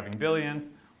 self-driving billions.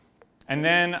 And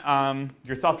then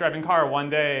your self-driving car, one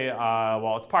day,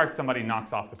 while it's parked, somebody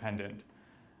knocks off the pendant.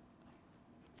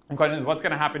 The question is, what's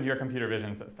going to happen to your computer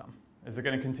vision system? Is it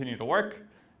going to continue to work?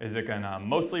 Is it going to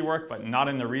mostly work, but not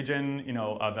in the region,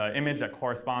 of the image that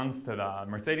corresponds to the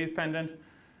Mercedes pendant?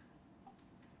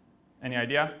 Any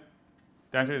idea?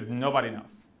 The answer is nobody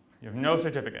knows. You have no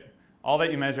certificate. All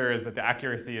that you measure is that the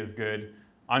accuracy is good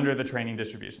under the training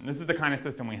distribution. This is the kind of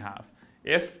system we have.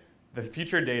 If the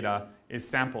future data is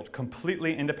sampled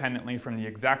completely independently from the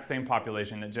exact same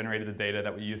population that generated the data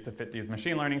that we use to fit these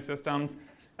machine learning systems,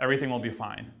 everything will be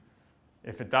fine.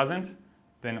 If it doesn't,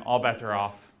 then all bets are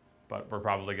off, but we're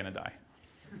probably going to die.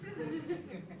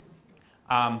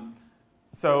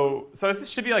 So this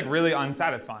should be like really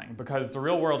unsatisfying because the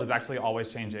real world is actually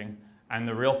always changing, and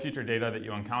the real future data that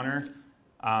you encounter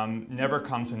never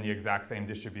comes from the exact same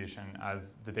distribution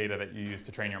as the data that you use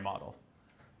to train your model.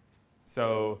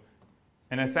 So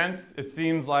in a sense, it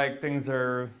seems like things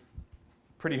are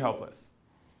pretty hopeless.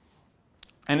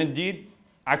 And indeed,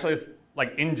 actually, it's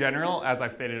like in general, as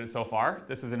I've stated it so far,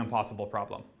 this is an impossible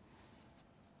problem.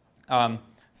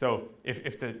 So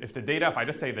if I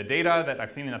just say the data that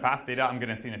I've seen in the past, data I'm going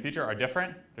to see in the future are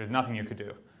different, there's nothing you could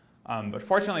do. But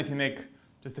fortunately, if you make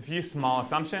just a few small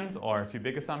assumptions or a few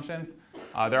big assumptions,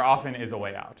 there often is a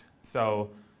way out.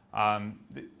 So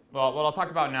what I'll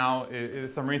talk about now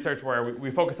is some research where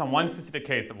we focus on one specific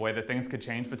case of the way that things could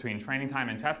change between training time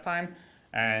and test time,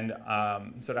 and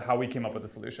sort of how we came up with a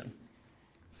solution.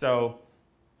 So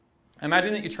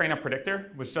imagine that you train a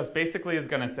predictor, which just basically is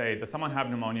going to say, does someone have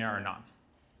pneumonia or not?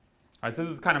 All right, so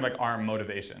this is kind of like our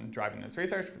motivation driving this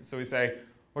research. So we say,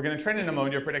 we're going to train a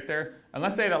pneumonia predictor, and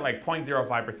let's say that like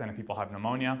 0.05% of people have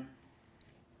pneumonia.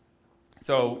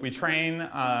 So we train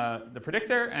the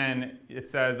predictor, and it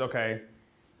says, okay,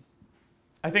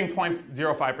 I think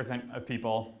 0.05% of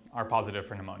people are positive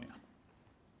for pneumonia.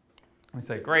 We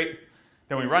say, great.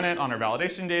 Then we run it on our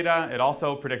validation data. It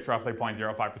also predicts roughly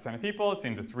 0.05% of people. It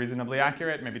seems it's reasonably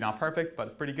accurate, maybe not perfect, but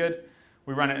it's pretty good.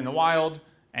 We run it in the wild,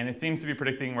 and it seems to be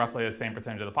predicting roughly the same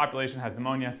percentage of the population has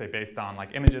pneumonia, say based on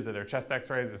like images of their chest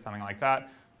x-rays or something like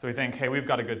that. So we think, hey, we've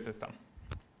got a good system.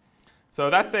 So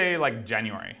that's say like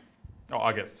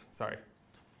August, sorry.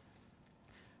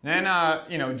 Then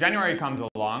January comes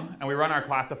along, and we run our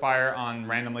classifier on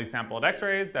randomly sampled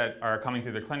x-rays that are coming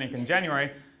through the clinic in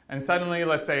January, and suddenly,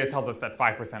 let's say it tells us that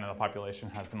 5% of the population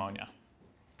has pneumonia.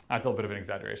 That's a little bit of an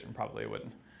exaggeration. Probably it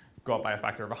wouldn't go up by a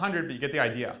factor of 100, but you get the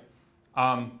idea.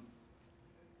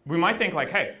 We might think like,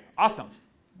 hey, awesome.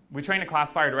 We trained a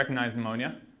classifier to recognize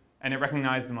pneumonia, and it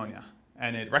recognized pneumonia.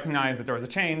 And it recognized that there was a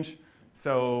change,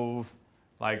 so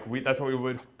that's what we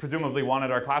would presumably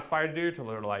wanted our classifier to do,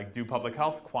 to do public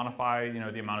health, quantify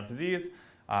the amount of disease.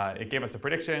 It gave us a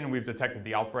prediction. We've detected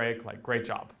the outbreak. Great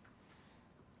job.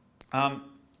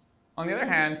 On the other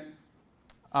hand,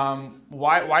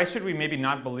 why should we maybe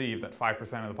not believe that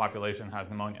 5% of the population has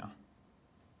pneumonia?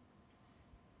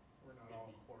 We're not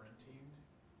all quarantined.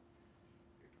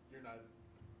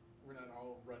 We're not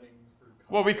all running through college.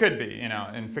 Well, we could be,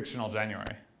 in fictional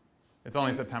January. It's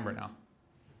only September now.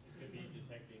 You could be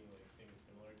detecting things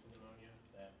similar to pneumonia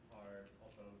that are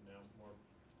also now more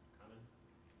common.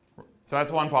 So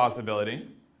that's one possibility.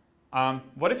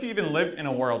 What if you even lived in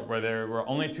a world where there were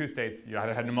only two states, you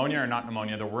either had pneumonia or not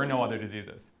pneumonia, there were no other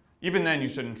diseases? Even then, you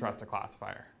shouldn't trust a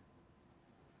classifier.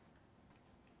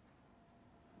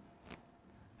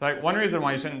 So one reason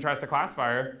why you shouldn't trust a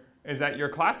classifier is that your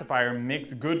classifier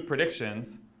makes good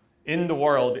predictions in the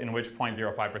world in which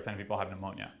 0.05% of people have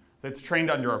pneumonia. So it's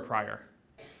trained under a prior.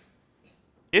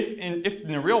 If in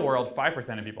the real world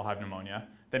 5% of people have pneumonia,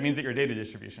 that means that your data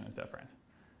distribution is different.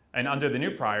 And under the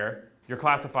new prior, your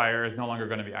classifier is no longer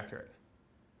going to be accurate.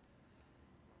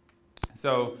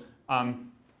 So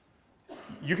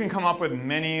you can come up with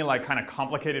many kind of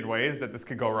complicated ways that this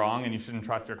could go wrong and you shouldn't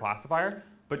trust your classifier.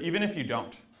 But even if you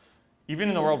don't, even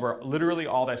in the world where literally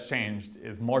all that's changed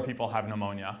is more people have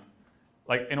pneumonia,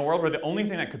 in a world where the only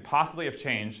thing that could possibly have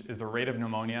changed is the rate of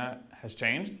pneumonia has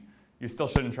changed, you still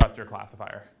shouldn't trust your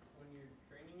classifier. When you're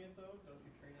training it, though, don't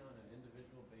you train it on an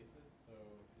individual basis? So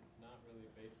it's not really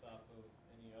based off of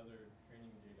any other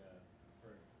training data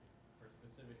for a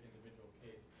specific individual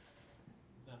case.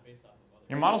 It's not based off of other.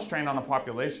 Your model's trained on a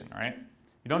population, right?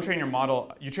 You don't train your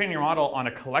model. You train your model on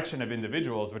a collection of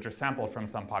individuals which are sampled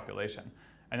from some population,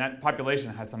 and that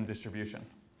population has some distribution,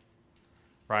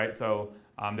 right? So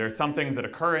there are some things that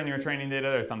occur in your training data.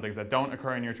 There are some things that don't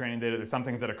occur in your training data. There's some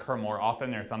things that occur more often.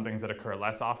 There are some things that occur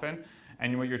less often.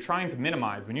 And what you're trying to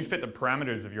minimize, when you fit the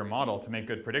parameters of your model to make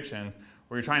good predictions,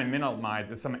 what you're trying to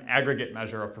minimize is some aggregate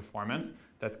measure of performance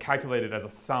that's calculated as a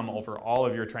sum over all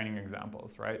of your training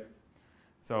examples, right?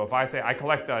 So if I say I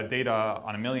collect data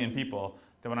on 1 million people,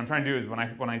 then what I'm trying to do is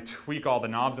when I tweak all the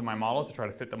knobs in my model to try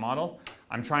to fit the model,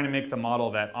 I'm trying to make the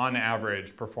model that on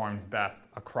average performs best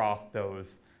across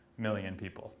those 1 million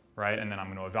people, right? And then I'm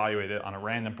going to evaluate it on a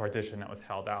random partition that was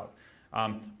held out.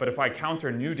 But if I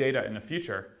counter new data in the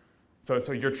future,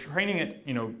 so you're training it,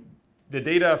 the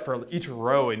data for each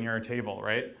row in your table,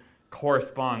 right,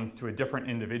 corresponds to a different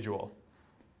individual.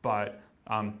 But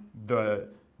the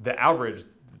average,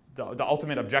 the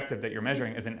ultimate objective that you're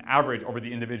measuring is an average over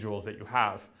the individuals that you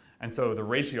have. And so the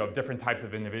ratio of different types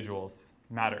of individuals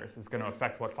matters. It's going to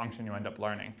affect what function you end up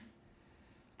learning.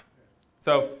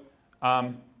 So,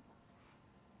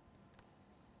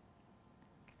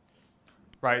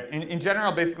 right, in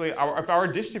general, basically, if our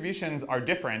distributions are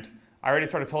different, I already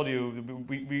sort of told you,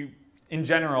 we in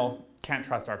general, can't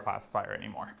trust our classifier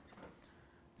anymore.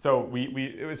 So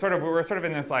we're sort of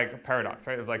in this paradox,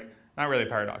 right? Of not really a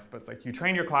paradox, but it's you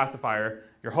train your classifier,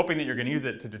 you're hoping that you're going to use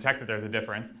it to detect that there's a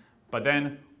difference, but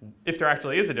then if there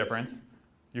actually is a difference,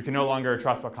 you can no longer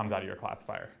trust what comes out of your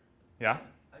classifier. Yeah?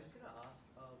 I was going to ask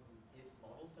if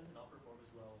models tend to not perform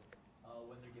as well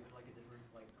when they're given a different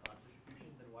class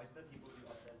distribution, then why is it that people do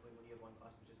upsampling when you have one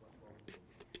class which is much more?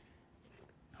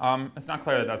 It's not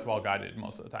clear that that's well guided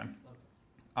most of the time.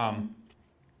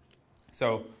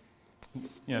 So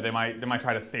they might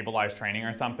try to stabilize training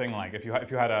or something. If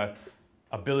you had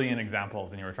a billion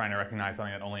examples and you were trying to recognize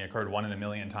something that only occurred 1 in a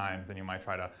million times, and you might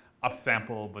try to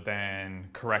upsample but then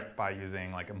correct by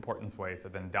using like importance weights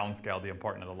and then downscale the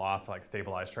important of the loss to like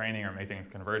stabilize training or make things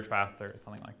converge faster or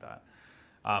something like that.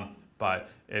 But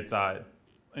it's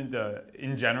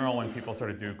in general, when people sort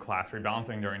of do class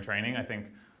rebalancing during training, I think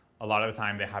a lot of the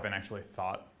time they haven't actually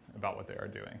thought about what they are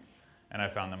doing. And I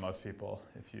found that most people,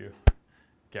 if you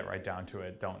get right down to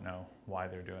it, don't know why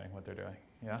they're doing what they're doing.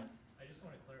 Yeah? I just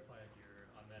want to clarify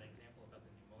on that example about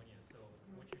the pneumonia. So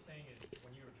what you're saying is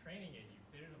when you were training it, you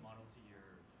fitted a model to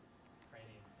your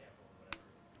training sample or whatever.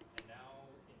 And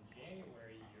now in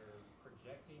January, you're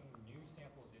projecting new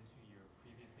samples into your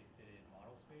previously fitted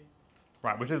model space.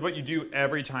 Right, which is what you do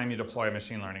every time you deploy a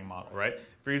machine learning model, right?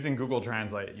 If you're using Google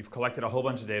Translate, you've collected a whole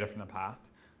bunch of data from the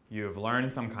past, you've learned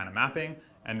some kind of mapping,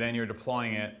 and then you're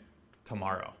deploying it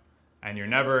tomorrow. And you're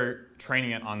never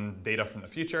training it on data from the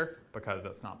future because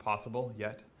that's not possible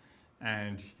yet.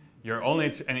 And you're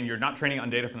not training it on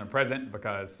data from the present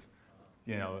because,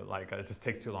 you know, like it just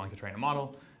takes too long to train a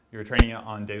model. You're training it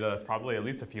on data that's probably at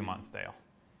least a few months stale.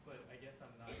 But I guess I'm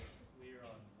not clear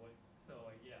on what. So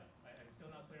yeah, I'm still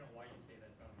not clear on why you say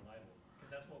that's unreliable,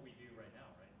 because that's what we do right now,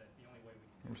 right? That's the only way we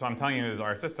can do it. So I'm telling you is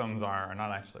our systems are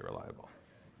not actually reliable.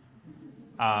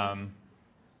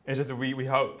 It's just we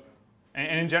hope.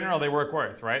 And in general, they work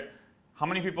worse, right? How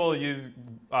many people use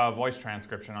voice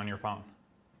transcription on your phone?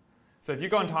 So if you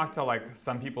go and talk to like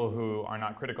some people who are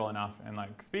not critical enough in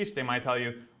like speech, they might tell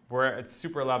you we're at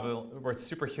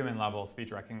superhuman level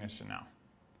speech recognition now.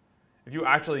 If you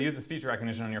actually use the speech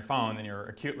recognition on your phone, then you're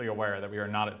acutely aware that we are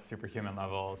not at superhuman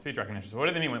level speech recognition. So what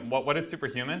do they mean? What is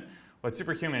superhuman? What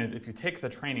superhuman is if you take the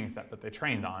training set that they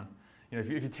trained on, you know, if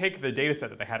you take the data set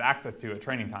that they had access to at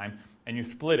training time and you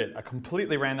split it, a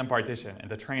completely random partition,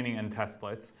 into training and test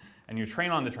splits, and you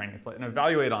train on the training split and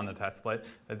evaluate on the test split,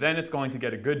 then it's going to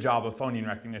get a good job of phoneme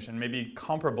recognition, maybe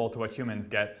comparable to what humans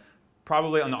get,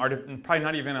 probably on the probably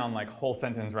not even on like whole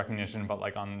sentence recognition, but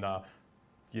like on the,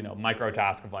 you know, micro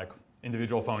task of like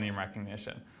individual phoneme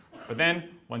recognition. But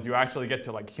then once you actually get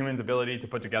to like humans' ability to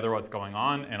put together what's going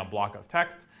on in a block of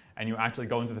text, and you actually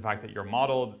go into the fact that your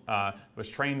model was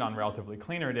trained on relatively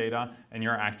cleaner data, and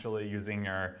you're actually using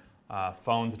your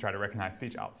phone to try to recognize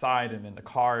speech outside and in the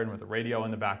car and with the radio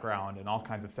in the background and all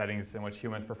kinds of settings in which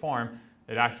humans perform,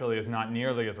 it actually is not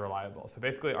nearly as reliable. So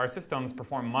basically, our systems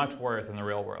perform much worse in the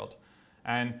real world.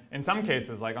 And in some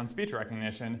cases, like on speech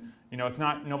recognition, you know, it's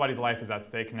not nobody's life is at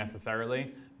stake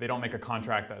necessarily. They don't make a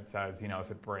contract that says, you know,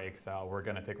 if it breaks, we're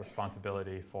going to take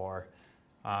responsibility for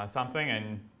something,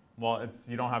 and well,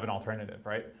 you don't have an alternative,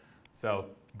 right? So,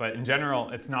 but in general,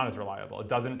 it's not as reliable.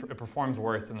 It performs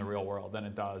worse in the real world than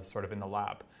it does sort of in the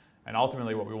lab. And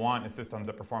ultimately, what we want is systems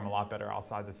that perform a lot better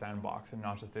outside the sandbox and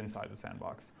not just inside the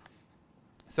sandbox.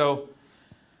 So,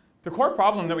 the core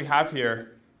problem that we have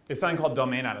here is something called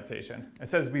domain adaptation. It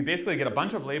says we basically get a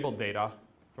bunch of labeled data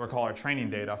that we call our training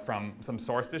data from some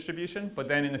source distribution, but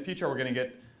then in the future we're going to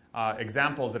get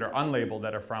examples that are unlabeled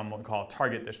that are from what we call a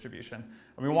target distribution.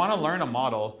 And we want to learn a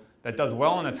model that does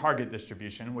well in a target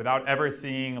distribution without ever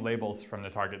seeing labels from the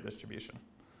target distribution,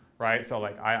 right? So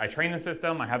like I train the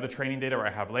system, I have the training data where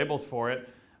I have labels for it,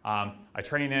 I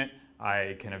train it,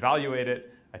 I can evaluate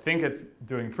it, I think it's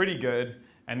doing pretty good,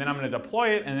 and then I'm going to deploy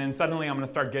it, and then suddenly I'm going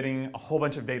to start getting a whole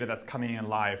bunch of data that's coming in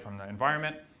live from the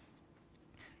environment.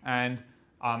 And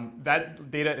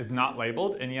that data is not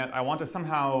labeled, and yet I want to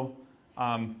somehow,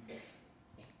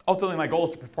 ultimately my goal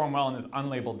is to perform well in this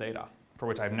unlabeled data, for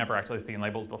which I've never actually seen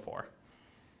labels before.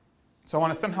 So I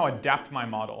want to somehow adapt my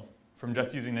model from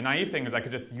just using, the naive thing is I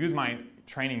could just use my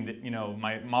training, you know,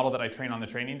 my model that I train on the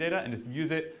training data and just use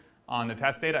it on the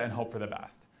test data and hope for the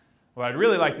best. What I'd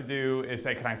really like to do is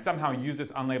say, can I somehow use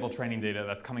this unlabeled training data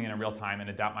that's coming in real time and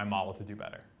adapt my model to do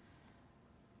better?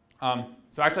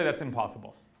 So actually that's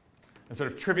impossible. It's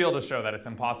sort of trivial to show that it's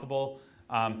impossible,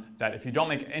 that if you don't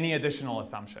make any additional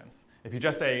assumptions, if you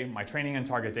just say my training and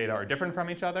target data are different from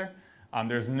each other,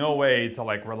 there's no way to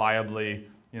like reliably,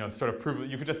 you know, sort of prove it.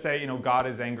 You could just say, you know, God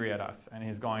is angry at us, and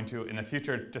he's going to, in the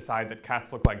future, decide that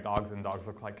cats look like dogs and dogs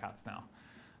look like cats now.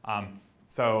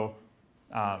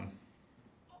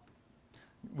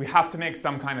 We have to make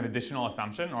some kind of additional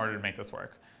assumption in order to make this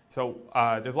work. So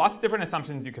there's lots of different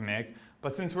assumptions you can make,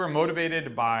 but since we're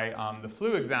motivated by the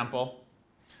flu example,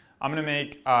 I'm going to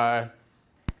make,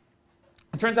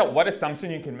 it turns out what assumption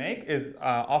you can make is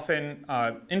often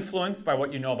influenced by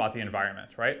what you know about the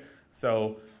environment, right?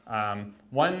 So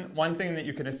one thing that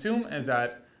you can assume is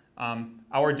that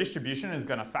our distribution is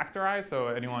going to factorize. So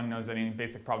anyone knows any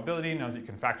basic probability knows that you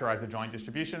can factorize a joint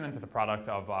distribution into the product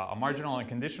of a marginal and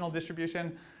conditional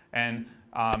distribution. And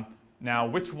Now,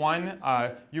 which one?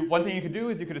 One thing you could do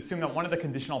is you could assume that one of the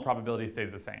conditional probabilities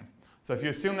stays the same. So if you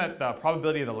assume that the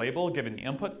probability of the label given the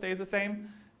input stays the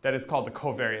same, that is called the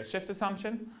covariate shift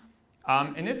assumption.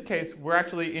 In this case, we're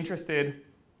actually interested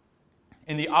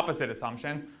in the opposite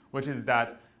assumption, which is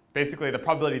that basically the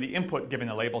probability of the input given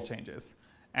the label changes.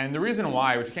 And the reason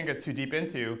why, which we can't get too deep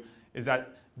into, is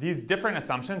that these different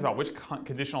assumptions about which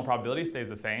conditional probability stays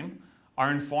the same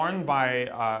are informed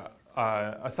by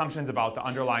assumptions about the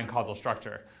underlying causal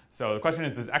structure. So the question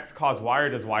is, does X cause Y or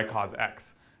does Y cause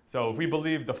X? So if we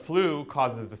believe the flu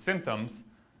causes the symptoms,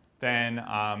 then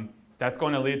that's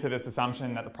going to lead to this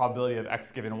assumption that the probability of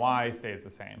X given Y stays the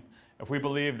same. If we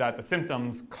believe that the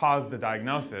symptoms cause the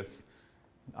diagnosis,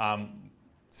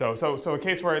 so a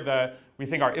case where we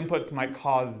think our inputs might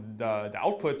cause the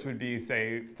outputs would be,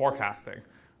 say, forecasting,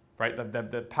 right?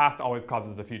 The past always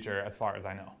causes the future, as far as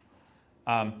I know.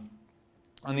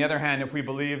 On the other hand, if we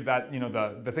believe that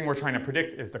the thing we're trying to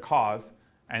predict is the cause,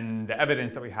 and the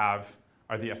evidence that we have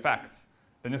are the effects,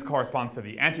 then this corresponds to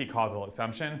the anti-causal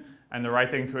assumption, and the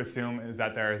right thing to assume is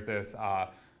that there is this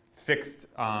fixed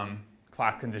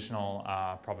class conditional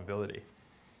probability.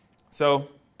 So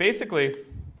basically,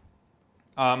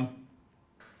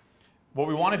 what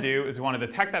we want to do is we want to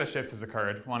detect that a shift has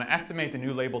occurred. We want to estimate the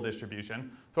new label distribution.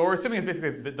 So what we're assuming is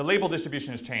basically the label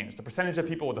distribution has changed. The percentage of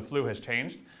people with the flu has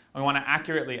changed, and we want to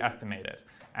accurately estimate it.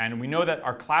 And we know that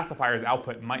our classifier's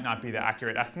output might not be the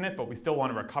accurate estimate, but we still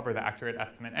want to recover the accurate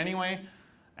estimate anyway.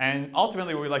 And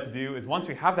ultimately what we like to do is once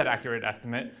we have that accurate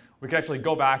estimate, we can actually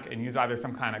go back and use either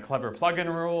some kind of clever plug-in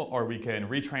rule, or we can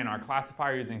retrain our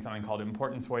classifier using something called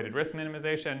importance-weighted risk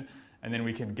minimization, and then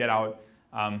we can get out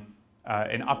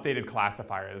an updated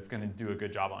classifier that's going to do a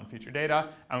good job on future data.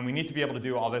 And we need to be able to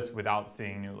do all this without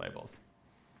seeing new labels.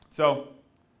 So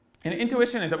an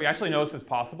intuition is that we actually know this is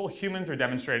possible. Humans are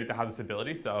demonstrated to have this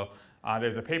ability. So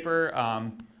there's a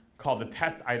paper called the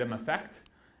test item effect.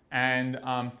 And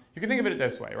you can think of it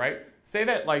this way, right? Say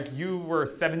that you were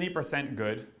 70%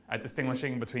 good at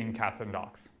distinguishing between cats and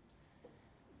dogs.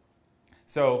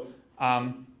 So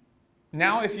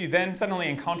now if you then suddenly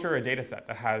encounter a data set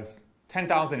that has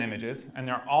 10,000 images, and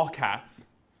they're all cats,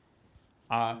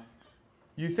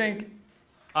 you think,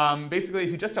 basically,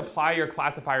 if you just apply your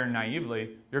classifier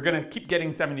naively, you're going to keep getting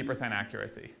 70%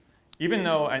 accuracy. Even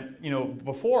though,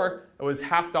 before, it was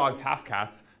half dogs, half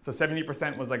cats, so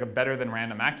 70% was like a better than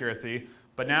random accuracy.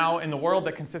 But now, in the world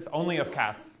that consists only of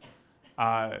cats,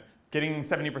 getting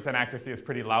 70% accuracy is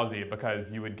pretty lousy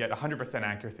because you would get 100%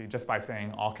 accuracy just by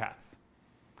saying all cats.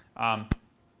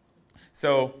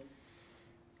 So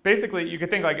basically, you could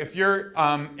think if you're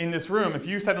in this room, if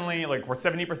you suddenly were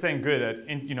 70% good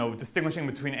at distinguishing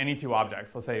between any two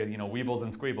objects, let's say weebles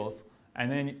and squeebles, and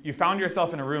then you found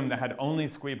yourself in a room that had only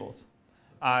squeebles,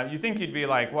 you think you'd be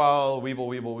like, well, weeble,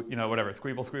 weeble, whatever,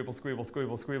 squeeble, squeeble, squeeble,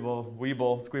 squeeble, squeeble,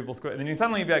 weeble, squeeble, squeeble, and then you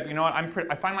suddenly be like, you know what,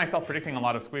 I find myself predicting a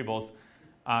lot of squeebles.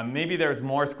 Maybe there's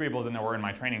more squeebles than there were in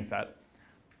my training set.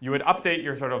 You would update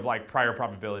your sort of prior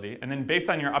probability, and then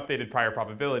based on your updated prior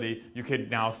probability, you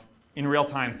could now in real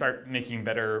time start making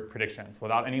better predictions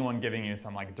without anyone giving you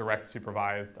some direct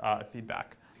supervised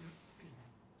feedback.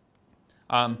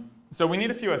 So we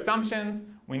need a few assumptions.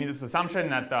 We need this assumption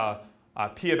that the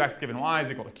P of X given Y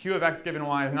is equal to Q of X given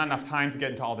Y. There's not enough time to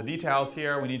get into all the details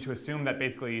here. We need to assume that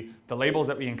basically the labels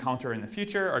that we encounter in the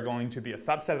future are going to be a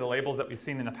subset of the labels that we've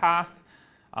seen in the past.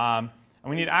 And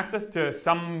we need access to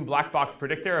some black box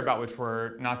predictor about which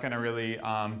we're not going to really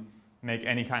make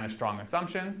any kind of strong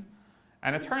assumptions.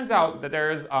 And it turns out that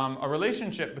there is a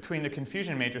relationship between the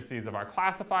confusion matrices of our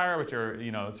classifier, which are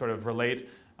sort of relate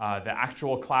the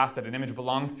actual class that an image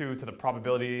belongs to the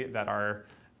probability that our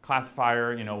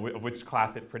classifier, of which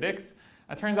class it predicts.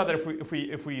 It turns out that if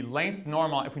we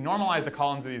normalize the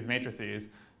columns of these matrices,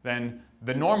 then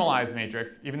the normalized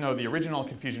matrix, even though the original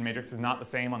confusion matrix is not the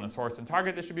same on the source and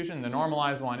target distribution, the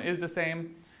normalized one is the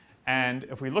same. And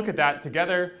if we look at that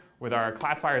together with our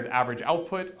classifier's average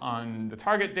output on the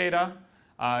target data,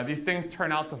 these things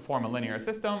turn out to form a linear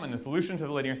system, and the solution to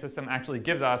the linear system actually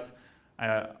gives us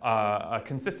a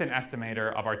consistent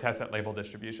estimator of our test set label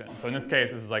distribution. So in this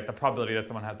case, this is the probability that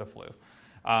someone has the flu.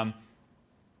 And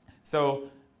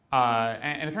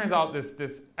it turns out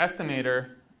this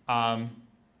estimator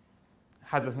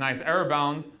has this nice error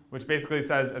bound, which basically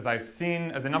says as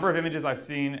the number of images I've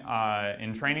seen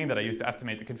in training that I use to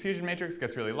estimate the confusion matrix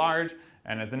gets really large,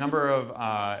 and as the number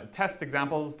of test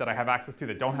examples that I have access to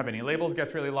that don't have any labels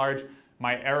gets really large,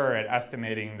 my error at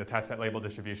estimating the test set label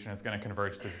distribution is going to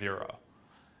converge to 0.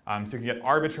 So you can get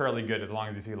arbitrarily good as long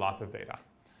as you see lots of data.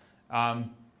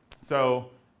 So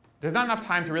there's not enough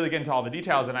time to really get into all the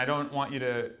details, and I don't want you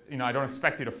to, I don't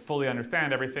expect you to fully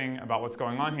understand everything about what's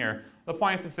going on here. The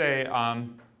point is to say,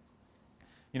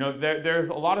 there's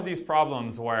a lot of these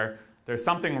problems where there's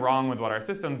something wrong with what our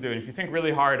systems do, and if you think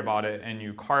really hard about it and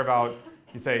you carve out,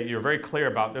 you say you're very clear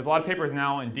about, there's a lot of papers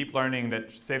now in deep learning that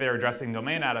say they're addressing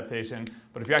domain adaptation,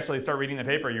 but if you actually start reading the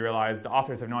paper, you realize the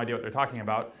authors have no idea what they're talking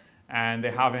about, and they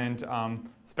haven't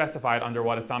specified under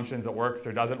what assumptions it works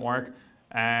or doesn't work.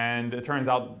 And it turns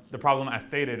out the problem as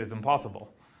stated is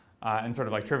impossible and sort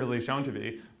of like trivially shown to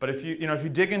be. But if you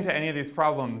dig into any of these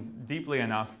problems deeply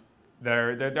enough,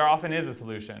 there often is a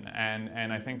solution.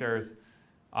 And I think there's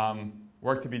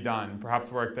work to be done,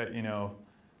 perhaps work that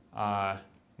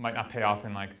might not pay off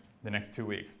in like the next 2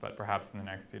 weeks, but perhaps in the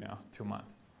next 2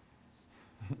 months.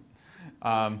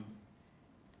 I've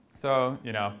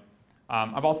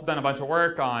also done a bunch of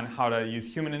work on how to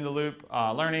use human-in-the-loop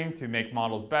learning to make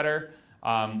models better.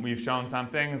 We've shown some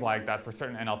things like that for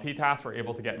certain NLP tasks, we're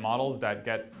able to get models that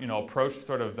approach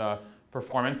sort of the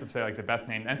performance of, say, like the best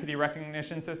named entity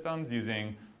recognition systems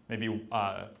using maybe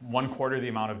 1/4 the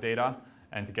amount of data,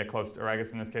 and to get close to, or I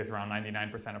guess in this case, around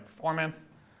 99% of performance.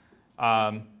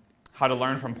 How to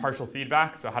learn from partial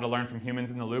feedback, so how to learn from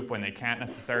humans in the loop when they can't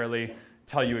necessarily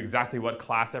tell you exactly what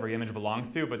class every image belongs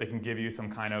to, but they can give you some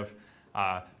kind of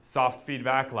soft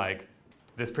feedback like,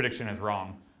 this prediction is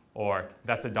wrong, or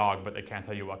that's a dog, but they can't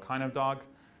tell you what kind of dog.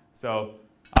 So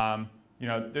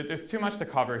there's too much to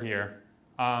cover here,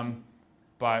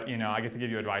 but I get to give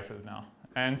you advices now.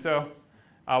 And so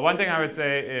one thing I would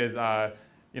say is, I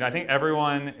think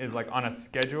everyone is like on a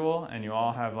schedule, and you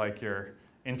all have like your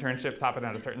internships happen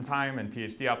at a certain time, and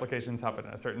PhD applications happen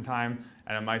at a certain time,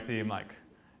 and it might seem like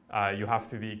you have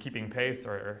to be keeping pace,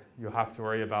 or you have to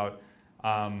worry about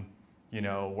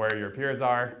where your peers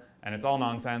are, and it's all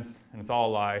nonsense, and it's all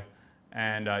a lie,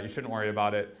 and you shouldn't worry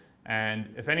about it.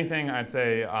 And if anything, I'd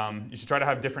say you should try to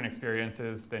have different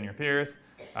experiences than your peers.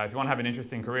 If you want to have an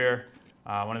interesting career,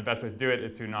 one of the best ways to do it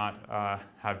is to not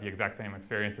have the exact same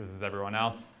experiences as everyone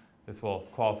else. This will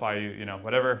qualify you,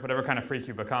 whatever kind of freak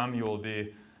you become, you will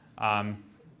be,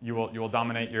 you will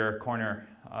dominate your corner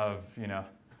of,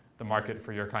 the market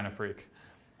for your kind of freak.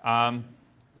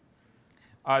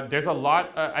 There's a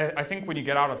lot, I think when you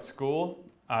get out of school,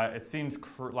 it seems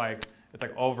like it's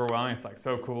like overwhelming. It's like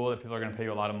so cool that people are going to pay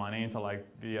you a lot of money to like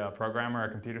be a programmer or a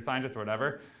computer scientist or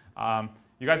whatever.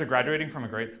 You guys are graduating from a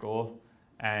great school,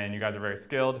 and you guys are very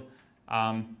skilled.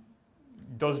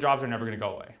 Those jobs are never going to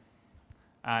go away.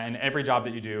 And every job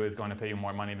that you do is going to pay you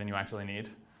more money than you actually need.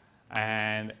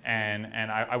 And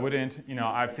I wouldn't,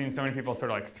 I've seen so many people sort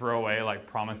of like throw away like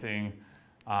promising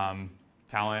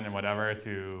talent and whatever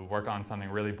to work on something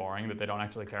really boring that they don't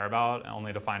actually care about,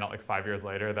 only to find out like 5 years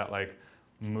later that like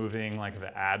moving like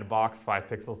the ad box 5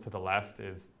 pixels to the left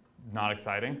is not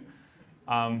exciting.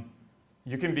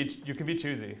 You can be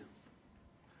choosy.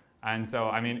 And so,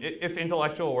 I mean, if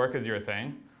intellectual work is your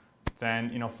thing,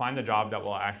 then find a job that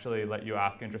will actually let you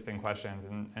ask interesting questions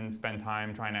and spend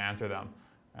time trying to answer them.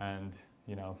 And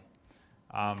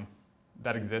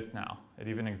that exists now. It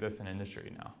even exists in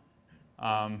industry now.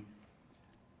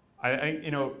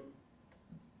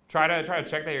 Try to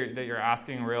check that you're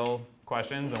asking real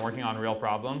questions and working on real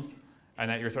problems, and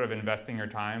that you're sort of investing your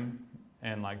time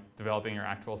in like developing your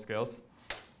actual skills.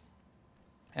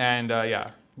 And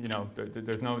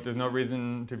there's no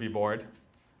reason to be bored.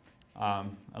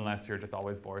 Unless you're just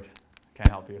always bored, can't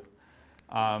help you.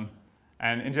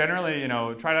 And generally,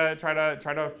 try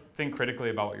to think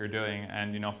critically about what you're doing,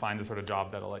 and find the sort of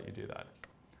job that'll let you do that.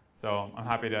 So I'm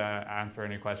happy to answer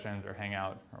any questions or hang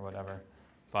out or whatever.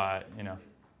 But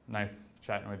nice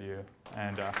chatting with you.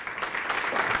 And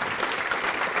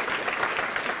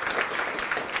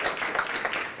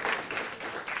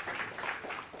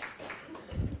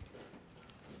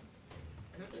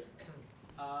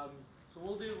so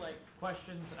we'll do like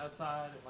questions outside.